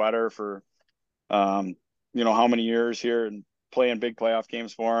sweater for how many years here and playing big playoff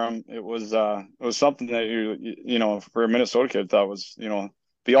games for him. It was something that for a Minnesota kid thought was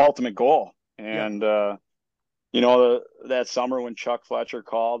the ultimate goal. And that summer when Chuck Fletcher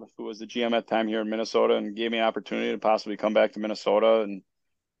called, who was the GM at the time here in Minnesota, and gave me an opportunity to possibly come back to Minnesota, and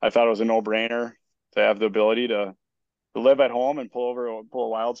I thought it was a no-brainer to have the ability to live at home and pull a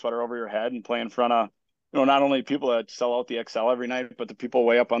Wild sweater over your head and play in front of not only people that sell out the XL every night, but the people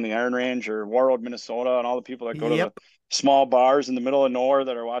way up on the Iron Range or Warroad, Minnesota, and all the people that go to the small bars in the middle of nowhere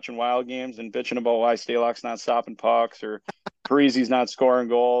that are watching Wild games and bitching about why Stalock's not stopping pucks or Parise's not scoring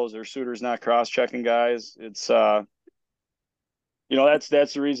goals or Suter's not cross-checking guys. It's that's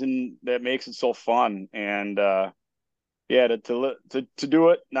the reason that makes it so fun. And yeah, to do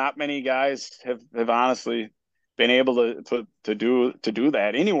it, not many guys have honestly been able to do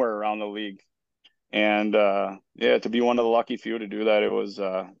that anywhere around the league. And yeah, to be one of the lucky few to do that, it was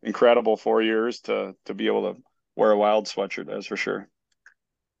incredible 4 years to be able to wear a Wild sweatshirt, that's for sure.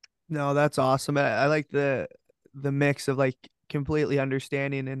 No, that's awesome. I like the mix of like completely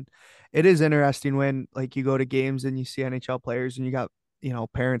understanding, and it is interesting when like you go to games and you see NHL players and you got,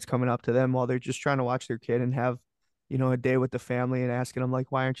 parents coming up to them while they're just trying to watch their kid and have, a day with the family and asking them like,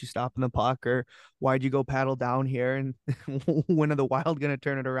 why aren't you stopping the puck, or why'd you go paddle down here, and when are the Wild gonna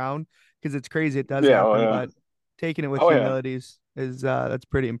turn it around? Because it's crazy, it does Yeah, oh, happen, yeah. but taking it with Oh, yeah. humility is that's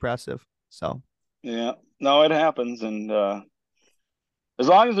pretty impressive. So Yeah, no, it happens, and as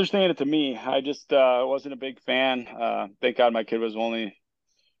long as they're saying it to me, I just wasn't a big fan. Thank God my kid was only,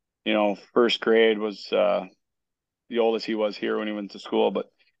 first grade, was the oldest he was here when he went to school. But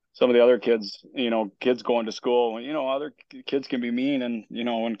some of the other kids, kids going to school, other kids can be mean, and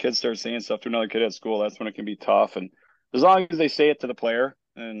when kids start saying stuff to another kid at school, that's when it can be tough. And as long as they say it to the player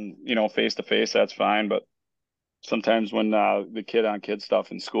and face to face, that's fine. But sometimes when the kid on kid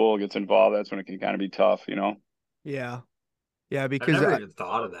stuff in school gets involved, that's when it can kind of be tough. yeah, yeah, I've because never even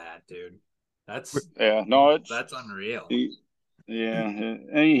thought of that, dude. Yeah, no, That's unreal. Yeah,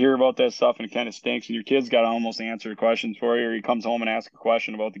 and you hear about that stuff and it kind of stinks. And your kid's got to almost answer questions for you, or he comes home and asks a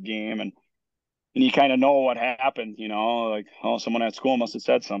question about the game, and you kind of know what happened. Like, oh, someone at school must have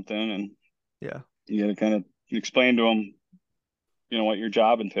said something, and yeah, you got to kind of explain to them, what your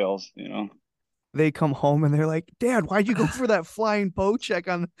job entails. they come home and they're like, Dad, why'd you go for that flying poke check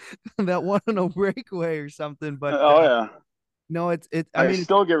on that one on a breakaway or something? But Oh yeah, no, I I mean,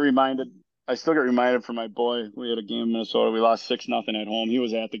 still get reminded. I still get reminded from my boy. We had a game in Minnesota. We lost 6-0 at home. He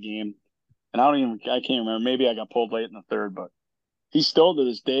was at the game, and I can't remember. Maybe I got pulled late in the third, but he still to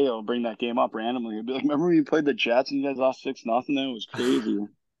this day will bring that game up randomly. He'll be like, "Remember when you played the Jets and you guys lost 6-0? That was crazy."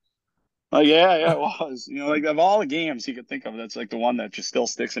 Like, yeah, it was. Like of all the games he could think of, that's like the one that just still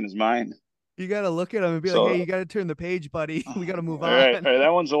sticks in his mind. you got to look at him and be like, So, hey, you got to turn the page, buddy. We got to move all on. right,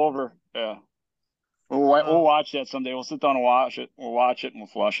 that one's over. Yeah, we'll watch that someday. We'll sit down and watch it. We'll watch it and we'll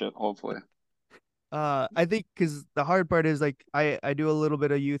flush it, hopefully. I think because the hard part is like I do a little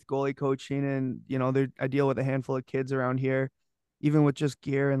bit of youth goalie coaching, and I deal with a handful of kids around here, even with just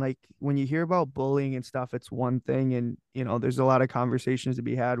gear, and like when you hear about bullying and stuff, it's one thing, and there's a lot of conversations to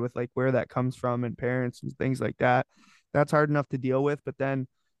be had with like where that comes from and parents and things like that. That's hard enough to deal with, but then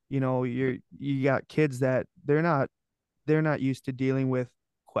you got kids that they're not used to dealing with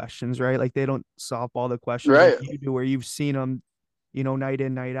questions, right? Like they don't solve all the questions like Right. you do, where you've seen them, night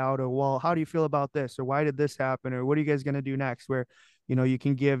in, night out, or well, how do you feel about this? Or why did this happen? Or what are you guys gonna do next? Where, you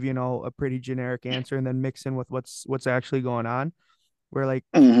can give, a pretty generic answer and then mix in with what's actually going on. Where like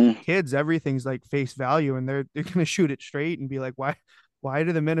Mm-hmm. kids, everything's like face value and they're gonna shoot it straight and be like, why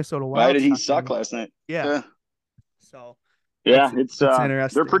did the Minnesota Why Wild did he suck? suck last night? Yeah. Yeah. So Yeah, it's they're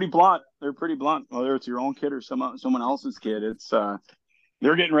interesting. pretty blunt. They're pretty blunt. Whether it's your own kid or someone else's kid, it's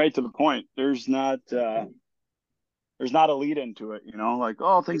they're getting right to the point. There's not a lead into it, like,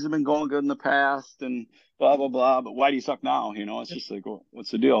 oh, things have been going good in the past and blah blah blah. But why do you suck now? It's just like, well,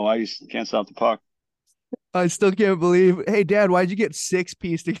 what's the deal? Why you can't stop the puck? I still can't believe. Hey, Dad, why'd you get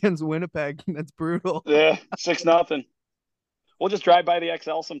six-pieced against Winnipeg? That's brutal. Yeah, 6-0. We'll just drive by the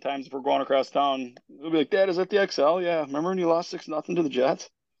XL sometimes if we're going across town. We'll be like, Dad, is that the XL? Yeah. Remember when you lost 6-0 to the Jets?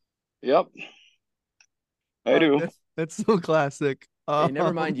 Yep, I do. That's so classic. Hey,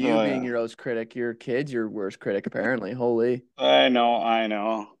 never mind you Oh, being yeah. your worst critic. Your kid's your worst critic, apparently. Holy. I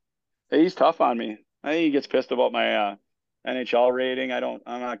know. Hey, he's tough on me. I think he gets pissed about my NHL rating. I'm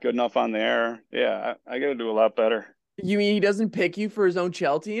not good enough on there. Yeah, I got to do a lot better. You mean he doesn't pick you for his own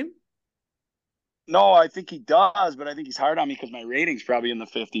Chell team? No, I think he does, but I think he's hard on me because my rating's probably in the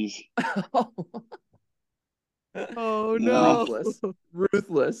 50s. Oh no.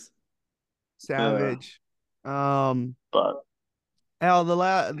 Ruthless. Savage. But Al,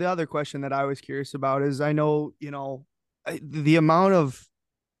 the other question that I was curious about is I know, the amount of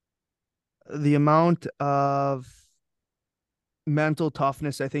mental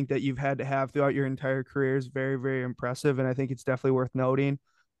toughness I think that you've had to have throughout your entire career is very, very impressive. And I think it's definitely worth noting.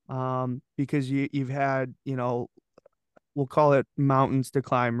 Because you've had, we'll call it mountains to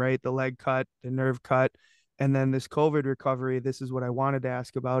climb, right? The leg cut, the nerve cut, and then this COVID recovery. This is what I wanted to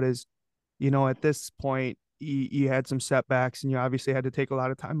ask about is, at this point, you had some setbacks and you obviously had to take a lot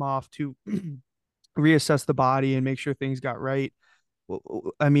of time off to reassess the body and make sure things got right.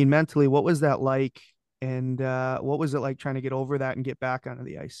 I mean, mentally, what was that like? And what was it like trying to get over that and get back onto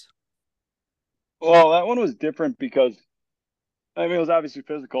the ice? well, that one was different because I mean it was obviously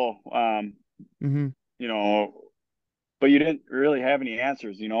physical. Mm-hmm. You know, but you didn't really have any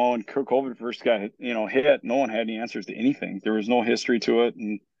answers, and COVID first got hit, no one had any answers to anything. There was no history to it.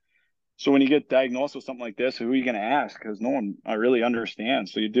 And so when you get diagnosed with something like this, who are you going to ask? Because no one really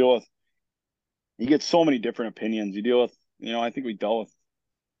understands. So you get so many different opinions. You deal with, I think we dealt with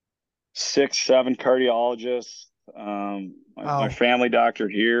 6, 7 cardiologists, my Wow. family doctor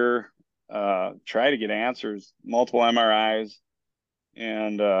here, try to get answers, multiple MRIs.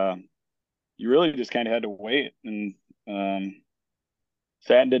 And you really just kind of had to wait. And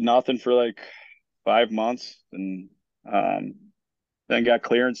sat and did nothing for like 5 months, and then got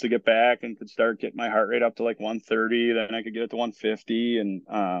clearance to get back and could start getting my heart rate up to like 130. Then I could get it to 150, and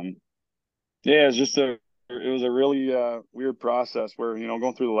yeah, it was a really weird process where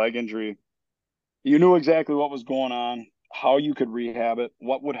going through the leg injury, you knew exactly what was going on, how you could rehab it,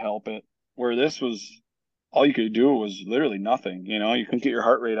 what would help it. Where this was, all you could do was literally nothing. You couldn't get your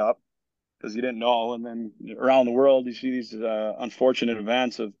heart rate up because you didn't know. And then around the world, you see these unfortunate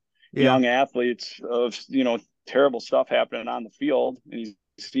events of Yeah. young athletes of, terrible stuff happening on the field. And you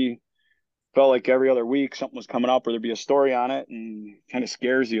see, felt like every other week something was coming up where there'd be a story on it, and kind of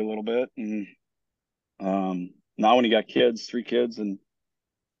scares you a little bit. And now when you got kids, 3 kids, and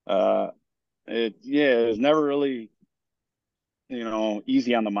it was never really,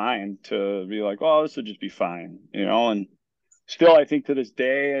 easy on the mind to be like, oh, this would just be fine, and still, I think to this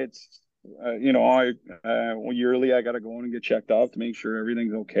day, it's, yearly, I got to go in and get checked out to make sure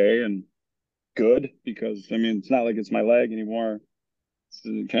everything's okay and good, because, I mean, it's not like it's my leg anymore. It's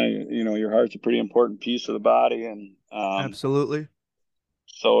kind of, your heart's a pretty important piece of the body. And Absolutely.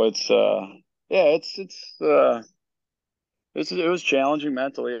 so it's, yeah, it was challenging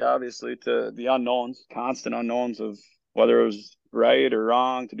mentally, obviously, to the unknowns, constant unknowns of whether it was right or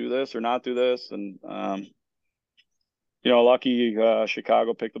wrong to do this or not do this. And, lucky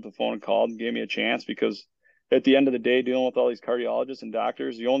Chicago picked up the phone and called and gave me a chance, because at the end of the day, dealing with all these cardiologists and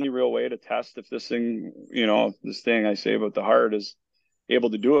doctors, the only real way to test if this thing, this thing I say about the heart is able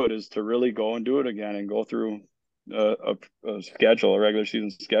to do it, is to really go and do it again and go through a schedule, a regular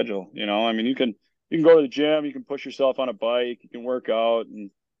season schedule. I mean, you can go to the gym, you can push yourself on a bike, you can work out, and,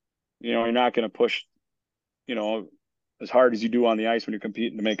 you're not going to push, as hard as you do on the ice when you're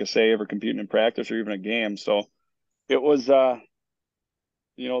competing to make a save or competing in practice or even a game. So it was,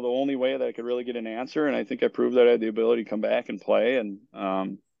 the only way that I could really get an answer. And I think I proved that I had the ability to come back and play, and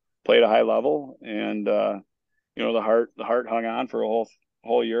play at a high level. And, the heart hung on for a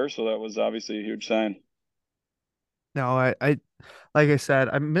whole year. So that was obviously a huge sign. No, I like I said,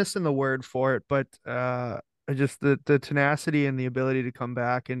 I'm missing the word for it, but I just the tenacity and the ability to come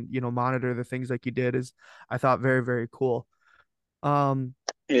back and monitor the things like you did is, I thought, very, very cool.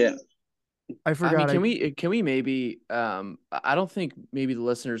 Yeah. I I mean, forgot. can we maybe I don't think maybe the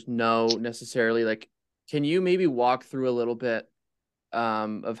listeners know necessarily, like, can you maybe walk through a little bit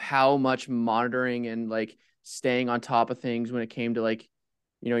of how much monitoring and like staying on top of things when it came to, like,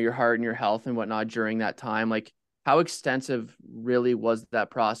 your heart and your health and whatnot during that time? Like, how extensive really was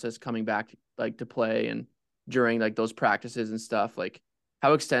that process coming back to play, and during like those practices and stuff? Like,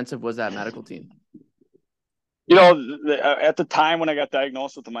 how extensive was that medical team? At the time when I got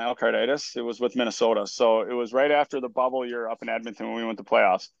diagnosed with the myocarditis, it was with Minnesota. So it was right after the bubble year up in Edmonton when we went to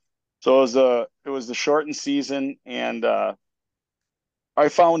playoffs. So it was the shortened season, and I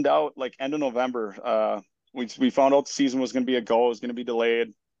found out like end of November. We found out the season was going to be a go, it was going to be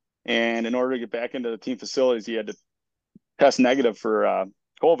delayed, and in order to get back into the team facilities, you had to test negative for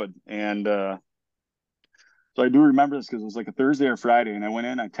COVID. And so I do remember this because it was like a Thursday or Friday, and I went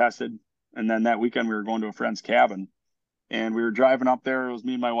in, I tested, and then that weekend we were going to a friend's cabin, And we were driving up there. It was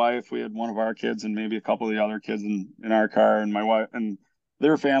me and my wife. We had one of our kids and maybe a couple of the other kids in our car. And my wife and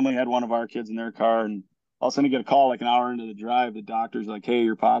their family had one of our kids in their car. And all of a sudden you get a call like an hour into the drive. The doctor's like, hey,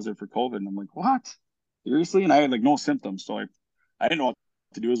 you're positive for COVID. And I'm like, what? Seriously? And I had like no symptoms. So I didn't know what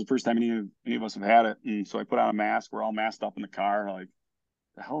to do. It was the first time any of us have had it. And so I put on a mask. We're all masked up in the car. Like,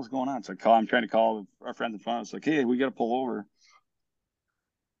 the hell is going on? So I'm trying to call our friends in front of us. Like, hey, we got to pull over.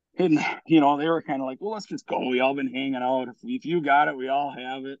 And, they were kind of like, well, let's just go. We all been hanging out. If you got it, we all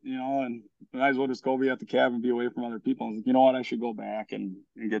have it, and we might as well just go be at the cabin, be away from other people. I was like, you know what? I should go back and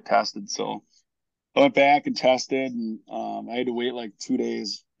get tested. So I went back and tested, and I had to wait like 2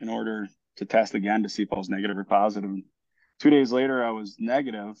 days in order to test again to see if I was negative or positive. And 2 days later, I was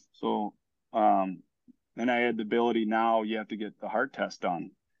negative. So then I had the ability, now you have to get the heart test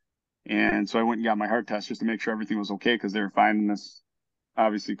done. And so I went and got my heart test just to make sure everything was okay, because they were finding this.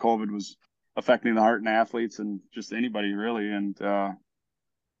 Obviously, COVID was affecting the heart in athletes and just anybody really. And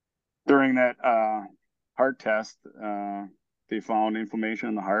during that heart test, they found inflammation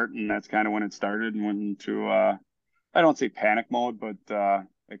in the heart, and that's kind of when it started and went into, I don't say panic mode, but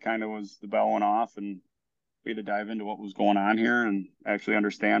it kind of was, the bell went off, and we had to dive into what was going on here and actually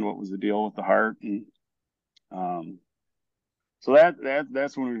understand what was the deal with the heart. And so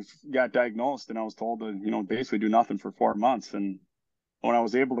that's when we got diagnosed, and I was told to, basically do nothing for 4 months. And when I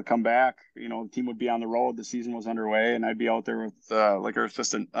was able to come back, the team would be on the road, the season was underway, and I'd be out there with like our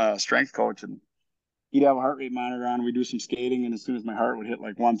assistant strength coach, and he'd have a heart rate monitor on. We'd do some skating, and as soon as my heart would hit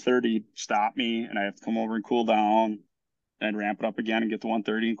like 130, he'd stop me, and I have to come over and cool down, and ramp it up again and get to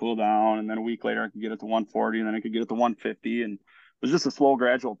 130 and cool down. And then a week later, I could get it to 140, and then I could get it to 150. And it was just a slow,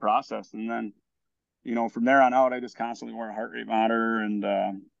 gradual process. And then, from there on out, I just constantly wore a heart rate monitor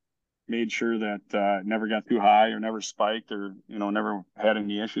and made sure that it never got too high or never spiked or, never had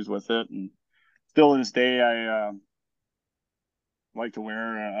any issues with it. And still to this day, I like to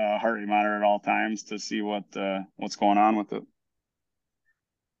wear a heart rate monitor at all times to see what's going on with it.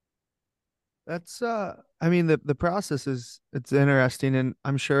 That's I mean, the process it's interesting, and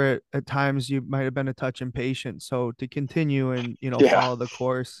I'm sure at times you might have been a touch impatient. So to continue and follow the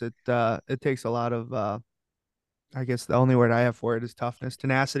course, it takes a lot of I guess the only word I have for it is toughness,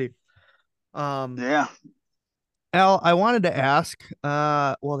 tenacity. Yeah. Al, I wanted to ask,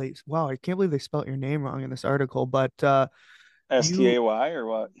 I can't believe they spelled your name wrong in this article, but STAY or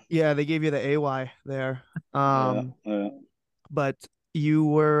what? Yeah, they gave you the AY there. Yeah. But you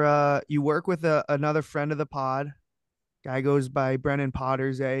work with another friend of the pod. Guy goes by Brennan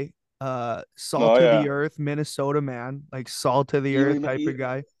Potters, salt to the earth, Minnesota man, like salt to the earth type of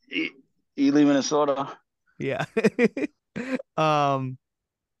guy. Ely, Minnesota. Yeah.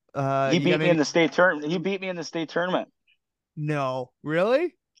 He beat me in the state tournament. He beat me in the state tournament. No,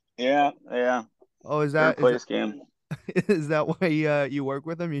 really? Yeah. Oh, is that place game? Is that why you work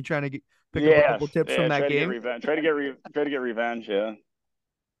with him? You're trying to pick up a couple tips from that game? Try to get revenge. Yeah.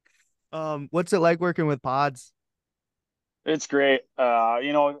 What's it like working with Pods? It's great.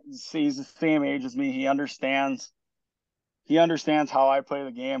 He's the same age as me. He understands how I play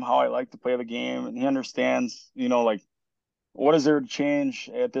the game, how I like to play the game, and he understands, like, what is there to change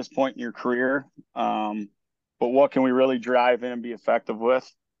at this point in your career? But what can we really drive in and be effective with?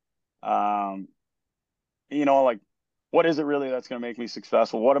 Like, what is it really that's going to make me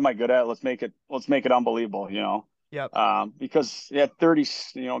successful? What am I good at? Let's make it unbelievable, Yep. Because at 30,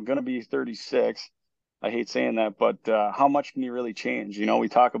 going to be 36, I hate saying that, but how much can you really change? We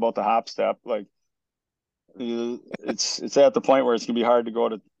talk about the hop step, like it's at the point where it's going to be hard to go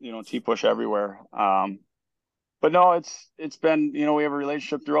to, T-push everywhere. But no, it's been, we have a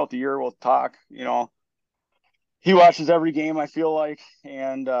relationship throughout the year. We'll talk, he watches every game, I feel like,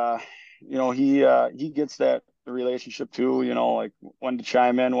 and he gets the relationship too, like when to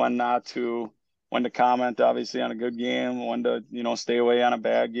chime in, when not to, when to comment obviously on a good game, when to, stay away on a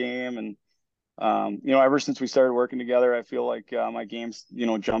bad game. And ever since we started working together, I feel like my game's,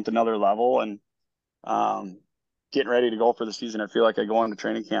 jumped another level, and getting ready to go for the season. I feel like I go into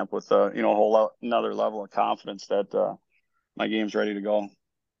training camp with a another level of confidence that my game's ready to go.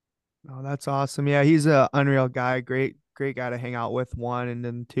 Oh, that's awesome. Yeah, he's a unreal guy. Great guy to hang out with, one. And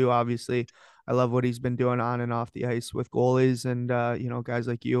then two, obviously, I love what he's been doing on and off the ice with goalies, and guys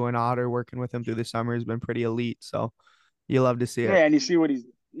like you and Otter working with him through the summer has been pretty elite. So you love to see it. Yeah, and you see what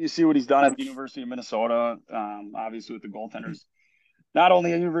he's done at the University of Minnesota, obviously with the goaltenders. Not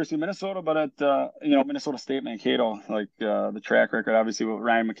only at University of Minnesota, but at Minnesota State Mankato. Like the track record, obviously what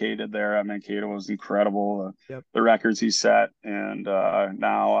Ryan McKay did there at Mankato was incredible. Yep. The records he set, and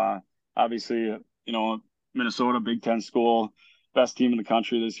now obviously Minnesota Big Ten school, best team in the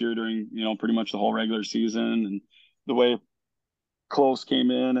country this year during pretty much the whole regular season, and the way Close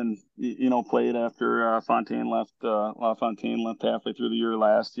came in and played after Fontaine left. LaFontaine left halfway through the year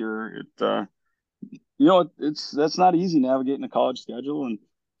last year. That's not easy navigating a college schedule and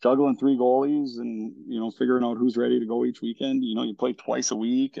juggling three goalies and figuring out who's ready to go each weekend. You play twice a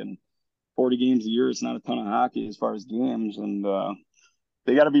week and 40 games a year. It's not a ton of hockey as far as games, and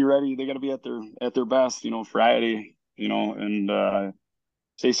they got to be ready. They got to be at their best. Friday. And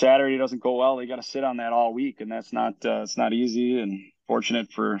say Saturday doesn't go well, they got to sit on that all week, and that's not it's not easy. And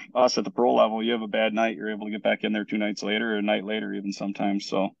fortunate for us at the pro level, you have a bad night, you're able to get back in there 2 nights later or a night later even sometimes.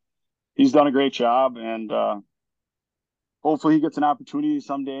 So he's done a great job, and hopefully he gets an opportunity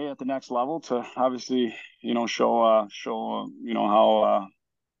someday at the next level to obviously show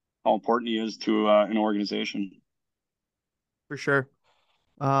how important he is to an organization. For sure.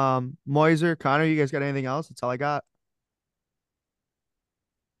 Moiser, Connor, you guys got anything else? That's all I got.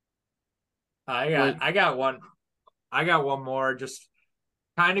 I got one more, just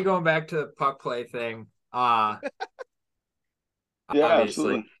kind of going back to the puck play thing. Yeah,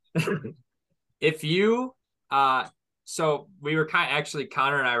 obviously. If you so we were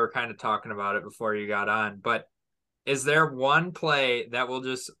Connor and I were kind of talking about it before you got on, but is there one play that will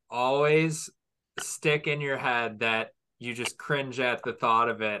just always stick in your head that you just cringe at the thought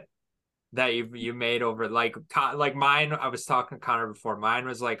of it, that you made over like mine? I was talking to Connor before. Mine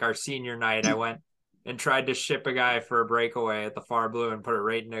was like our senior night. I went and tried to ship a guy for a breakaway at the Far Blue and put it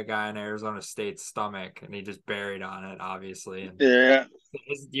right into a guy in Arizona State's stomach, and he just buried on it, obviously. And yeah.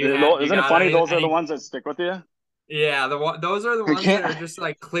 Isn't it funny? Those are the ones that stick with you. Yeah, those are the ones that are just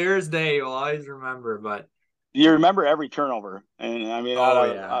like clear as day. You'll always remember. But you remember every turnover, and I mean,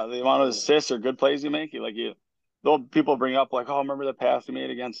 the amount of assists or good plays you make, though people bring up like, oh, remember the pass you made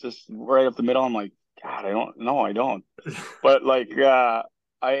against this right up the middle? I'm like, God, I don't. But like,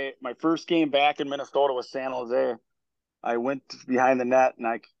 my first game back in Minnesota with San Jose, I went behind the net, and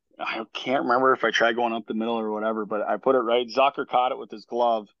I can't remember if I tried going up the middle or whatever, but I put it right. Zucker caught it with his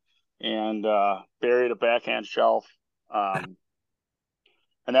glove and buried a backhand shelf.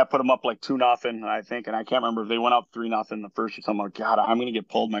 And that put them up like 2-0, I think. And I can't remember if they went up 3-0 the first or something. Like, God, I'm going to get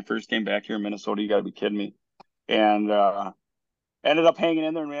pulled my first game back here in Minnesota. You got to be kidding me. And ended up hanging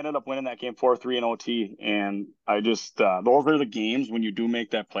in there, and we ended up winning that game 4-3 in OT. And I just, those are the games when you do make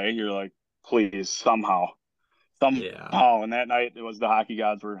that play, you're like, please, somehow. Yeah. And that night, it was the hockey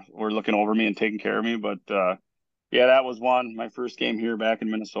gods were looking over me and taking care of me. But yeah, that was one. My first game here back in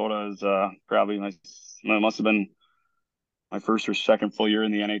Minnesota is probably it must have been my first or second full year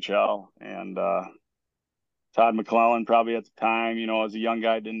in the NHL. And Todd McClellan probably at the time, as a young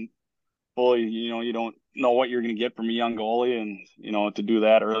guy, didn't fully, you don't know what you're going to get from a young goalie. And, to do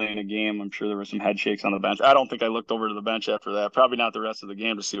that early in a game, I'm sure there were some head shakes on the bench. I don't think I looked over to the bench after that. Probably not the rest of the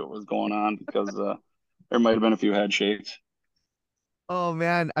game to see what was going on, because there might have been a few head shakes. Oh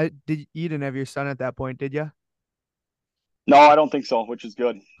man, you didn't have your son at that point, did you? No, I don't think so, which is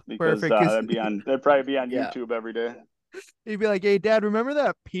good, because Perfect, that'd probably be on Yeah. YouTube every day. He'd be like, "Hey, Dad, remember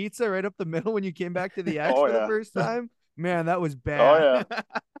that pizza right up the middle when you came back to the X for the first time? Man, that was bad." Oh yeah.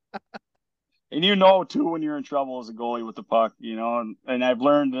 And too, when you're in trouble as a goalie with the puck, and I've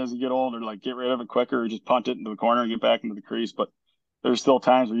learned as you get older, like, get rid of it quicker or just punt it into the corner and get back into the crease. But there's still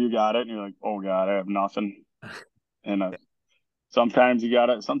times where you got it and you're like, oh God, I have nothing. And sometimes you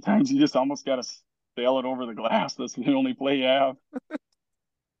just almost got to sail it over the glass. That's the only play you have.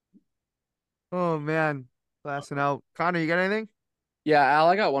 Oh man, glassing out. Connor, you got anything? Yeah, Al,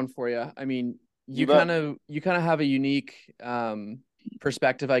 I got one for you. I mean, you kind of have a unique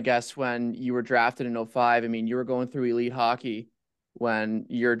perspective, I guess, when you were drafted in 05. I mean, you were going through elite hockey when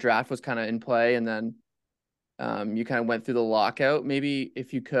your draft was kind of in play, and then you kind of went through the lockout. Maybe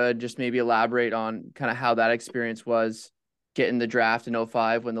if you could just maybe elaborate on kind of how that experience was getting the draft in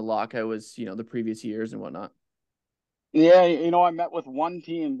 05 when the lockout was, the previous years and whatnot. Yeah, I met with one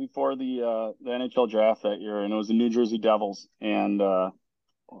team before the NHL draft that year, and it was the New Jersey Devils. And I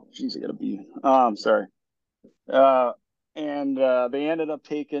gotta be. Sorry. And they ended up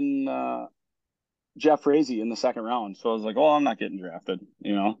taking Jeff Frazee in the second round. So I was like, oh, I'm not getting drafted,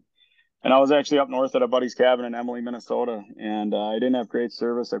 And I was actually up north at a buddy's cabin in Emily, Minnesota, and I didn't have great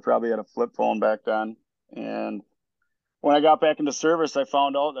service. I probably had a flip phone back then, and when I got back into service, I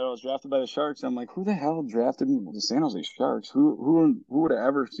found out that I was drafted by the Sharks. I'm like, who the hell drafted me? The San Jose Sharks? Who would have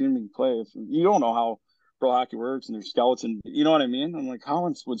ever seen me play? You don't know how pro hockey works and their scouts, and you know what I mean? I'm like, how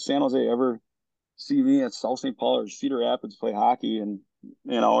would San Jose ever see me at South St. Paul or Cedar Rapids play hockey? And,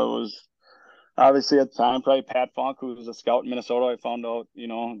 it was obviously at the time, probably Pat Funk, who was a scout in Minnesota. I found out,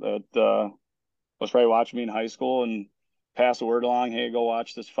 that was probably watching me in high school and pass the word along. Hey, go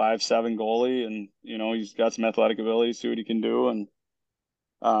watch this 5'7" goalie, and he's got some athletic ability. See what he can do, and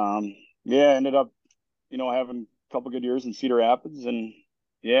ended up having a couple good years in Cedar Rapids, and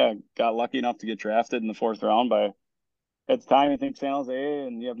got lucky enough to get drafted in the 4th round by, at the time, I think, San Jose,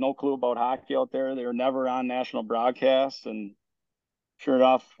 and you have no clue about hockey out there. They were never on national broadcast, and sure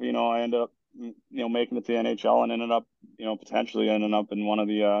enough, I ended up, making it to the NHL, and ended up, potentially ending up in one of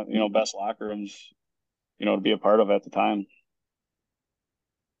the, best locker rooms, to be a part of at the time.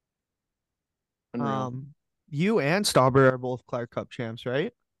 Unreal. You and Stauber are both Clark Cup champs,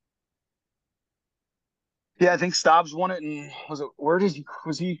 right? Yeah, I think Stobbs won it, and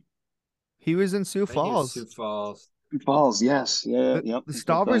was he? He was in Sioux I think he was Falls. Sioux Falls. Sioux Falls, yes, yeah, yep. The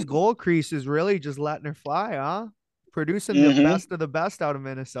Stauber's goal crease is really just letting her fly, huh? Producing the best of the best out of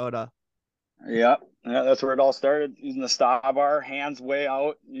Minnesota. Yeah, that's where it all started. Using the star bar, hands way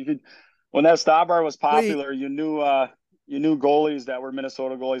out. When that star bar was popular, you knew goalies that were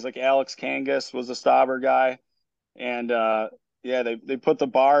Minnesota goalies, like Alex Kangas was a star bar guy, and they put the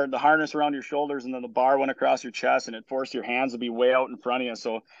harness around your shoulders, and then the bar went across your chest, and it forced your hands to be way out in front of you.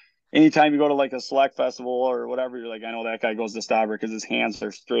 So anytime you go to like a select festival or whatever, you're like, I know that guy goes to star bar because his hands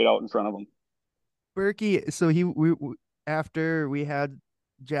are straight out in front of him. Berkey, so after we had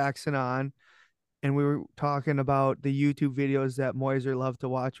Jackson on, and we were talking about the YouTube videos that Moiser loved to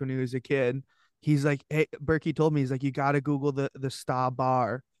watch when he was a kid. He's like, hey, Berkey told me, he's like, you got to Google the star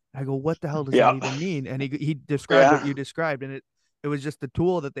bar. I go, what the hell does that even mean? And he described what you described, and it was just the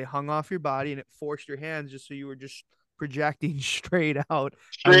tool that they hung off your body, and it forced your hands just so you were just projecting straight out.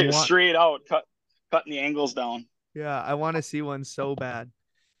 Straight out, cutting the angles down. Yeah, I want to see one so bad.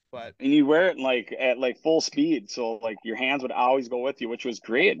 And you wear it at full speed, so like your hands would always go with you, which was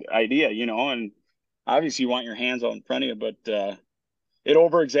great idea, and obviously you want your hands out in front of you, but it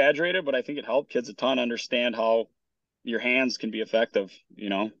over exaggerated, but I think it helped kids a ton understand how your hands can be effective,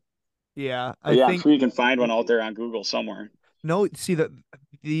 Yeah, I'm sure you can find one out there on Google somewhere. No, see that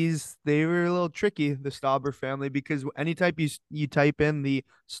they were a little tricky, the Stauber family, because anytime you type in the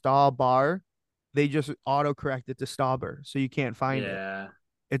Staub bar, they just autocorrect it to Stauber, so you can't find it.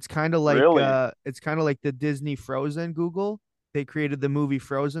 It's kind of like the Disney Frozen Google. They created the movie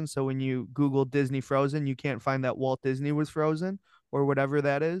Frozen, so when you Google Disney Frozen, you can't find that Walt Disney was frozen or whatever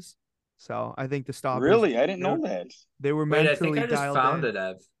that is. So I think the Staubers. Really, I didn't know that. They were Wait, mentally I think I just found it,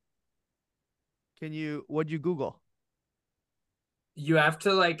 Ev. What'd you Google? You have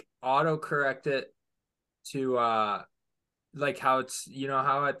to like autocorrect it to like how it's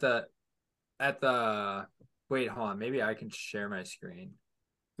how at the wait, hold on, maybe I can share my screen.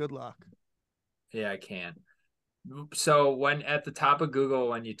 Good luck. Yeah, I can. So when at the top of Google,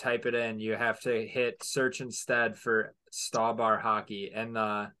 when you type it in, you have to hit search instead for Stauber hockey, and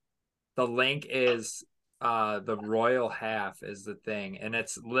the link is the Royal Half is the thing, and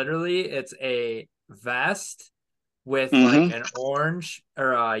it's a vest with like an orange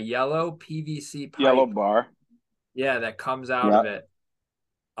or a yellow PVC pipe. Yellow bar. Yeah, that comes out of it.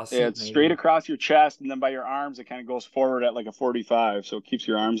 It's straight across your chest, and then by your arms, it kind of goes forward at like a 45, so it keeps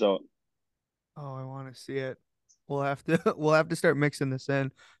your arms out. Oh, I want to see it. We'll have to start mixing this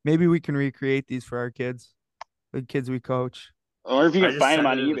in. Maybe we can recreate these for our kids, the kids we coach. Or if you can find them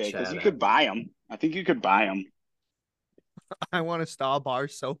on eBay, because you could buy them. I think you could buy them. I want a style bar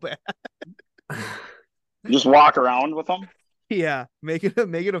so bad. Just walk around with them. Yeah, make it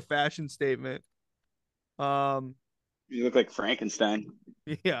a fashion statement. You look like Frankenstein.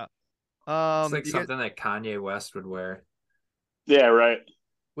 Yeah. It's like something that Kanye West would wear. Yeah, right.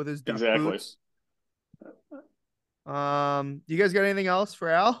 With his duck boots. You guys got anything else for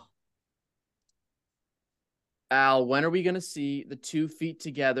Al? Al, when are we gonna see the 2 feet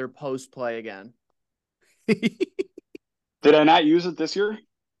together post play again? Did I not use it this year?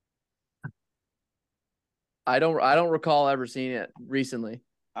 I don't recall ever seeing it recently.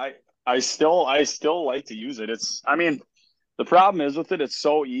 I still like to use it. The problem is with it, it's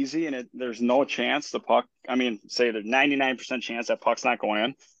so easy, and there's no chance the puck. Say there's 99% chance that puck's not going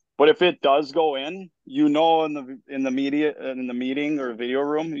in. But if it does go in, in the meeting or video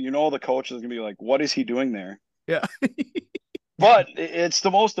room, the coach is gonna be like, "What is he doing there?" Yeah. But it's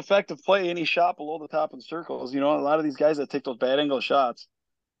the most effective play, any shot below the top of the circles. A lot of these guys that take those bad angle shots,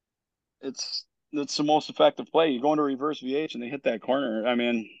 it's the most effective play. You go into reverse VH and they hit that corner.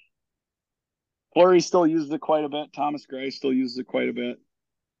 Fleury still uses it quite a bit. Thomas Gray still uses it quite a bit.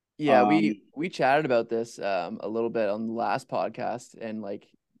 Yeah, we chatted about this a little bit on the last podcast, and like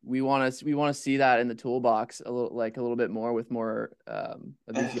we want to see that in the toolbox a little bit more with more of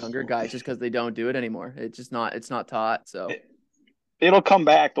these younger guys, just because they don't do it anymore. It's not taught. So it'll come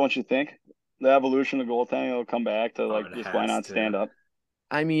back, don't you think? the evolution of goaltending will come back to like just why not stand up.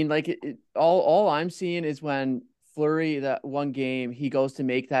 I mean, like all I'm seeing is when Fleury, that one game, he goes to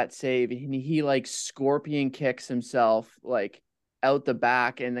make that save and he like scorpion kicks himself like out the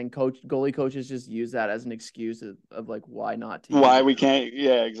back, and then goalie coaches just use that as an excuse of like why not to why we can't.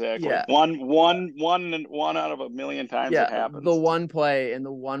 Yeah, exactly. Yeah. One out of a million times it happens. The one play and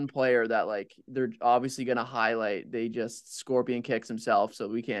the one player that like they're obviously gonna highlight, they just scorpion kicks himself, so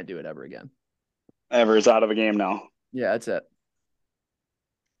we can't do it ever again. Ever is out of a game now. Yeah, that's it.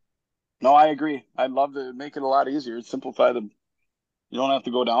 No, I agree. I'd love to make it a lot easier. Simplify the. You don't have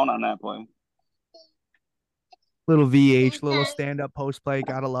to go down on that play. Little VH, little stand up post play.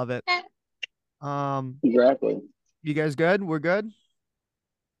 Gotta love it. Exactly. You guys good? We're good.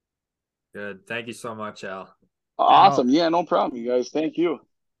 Good. Thank you so much, Al. Awesome. Yeah, no problem, you guys. Thank you.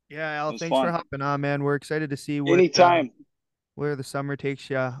 Yeah, Al, thanks for hopping on, man. We're excited to see where the summer takes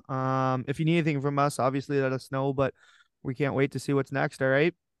you. If you need anything from us, obviously let us know, but we can't wait to see what's next. All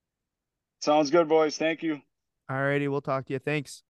right. Sounds good, boys. Thank you. All righty. We'll talk to you. Thanks.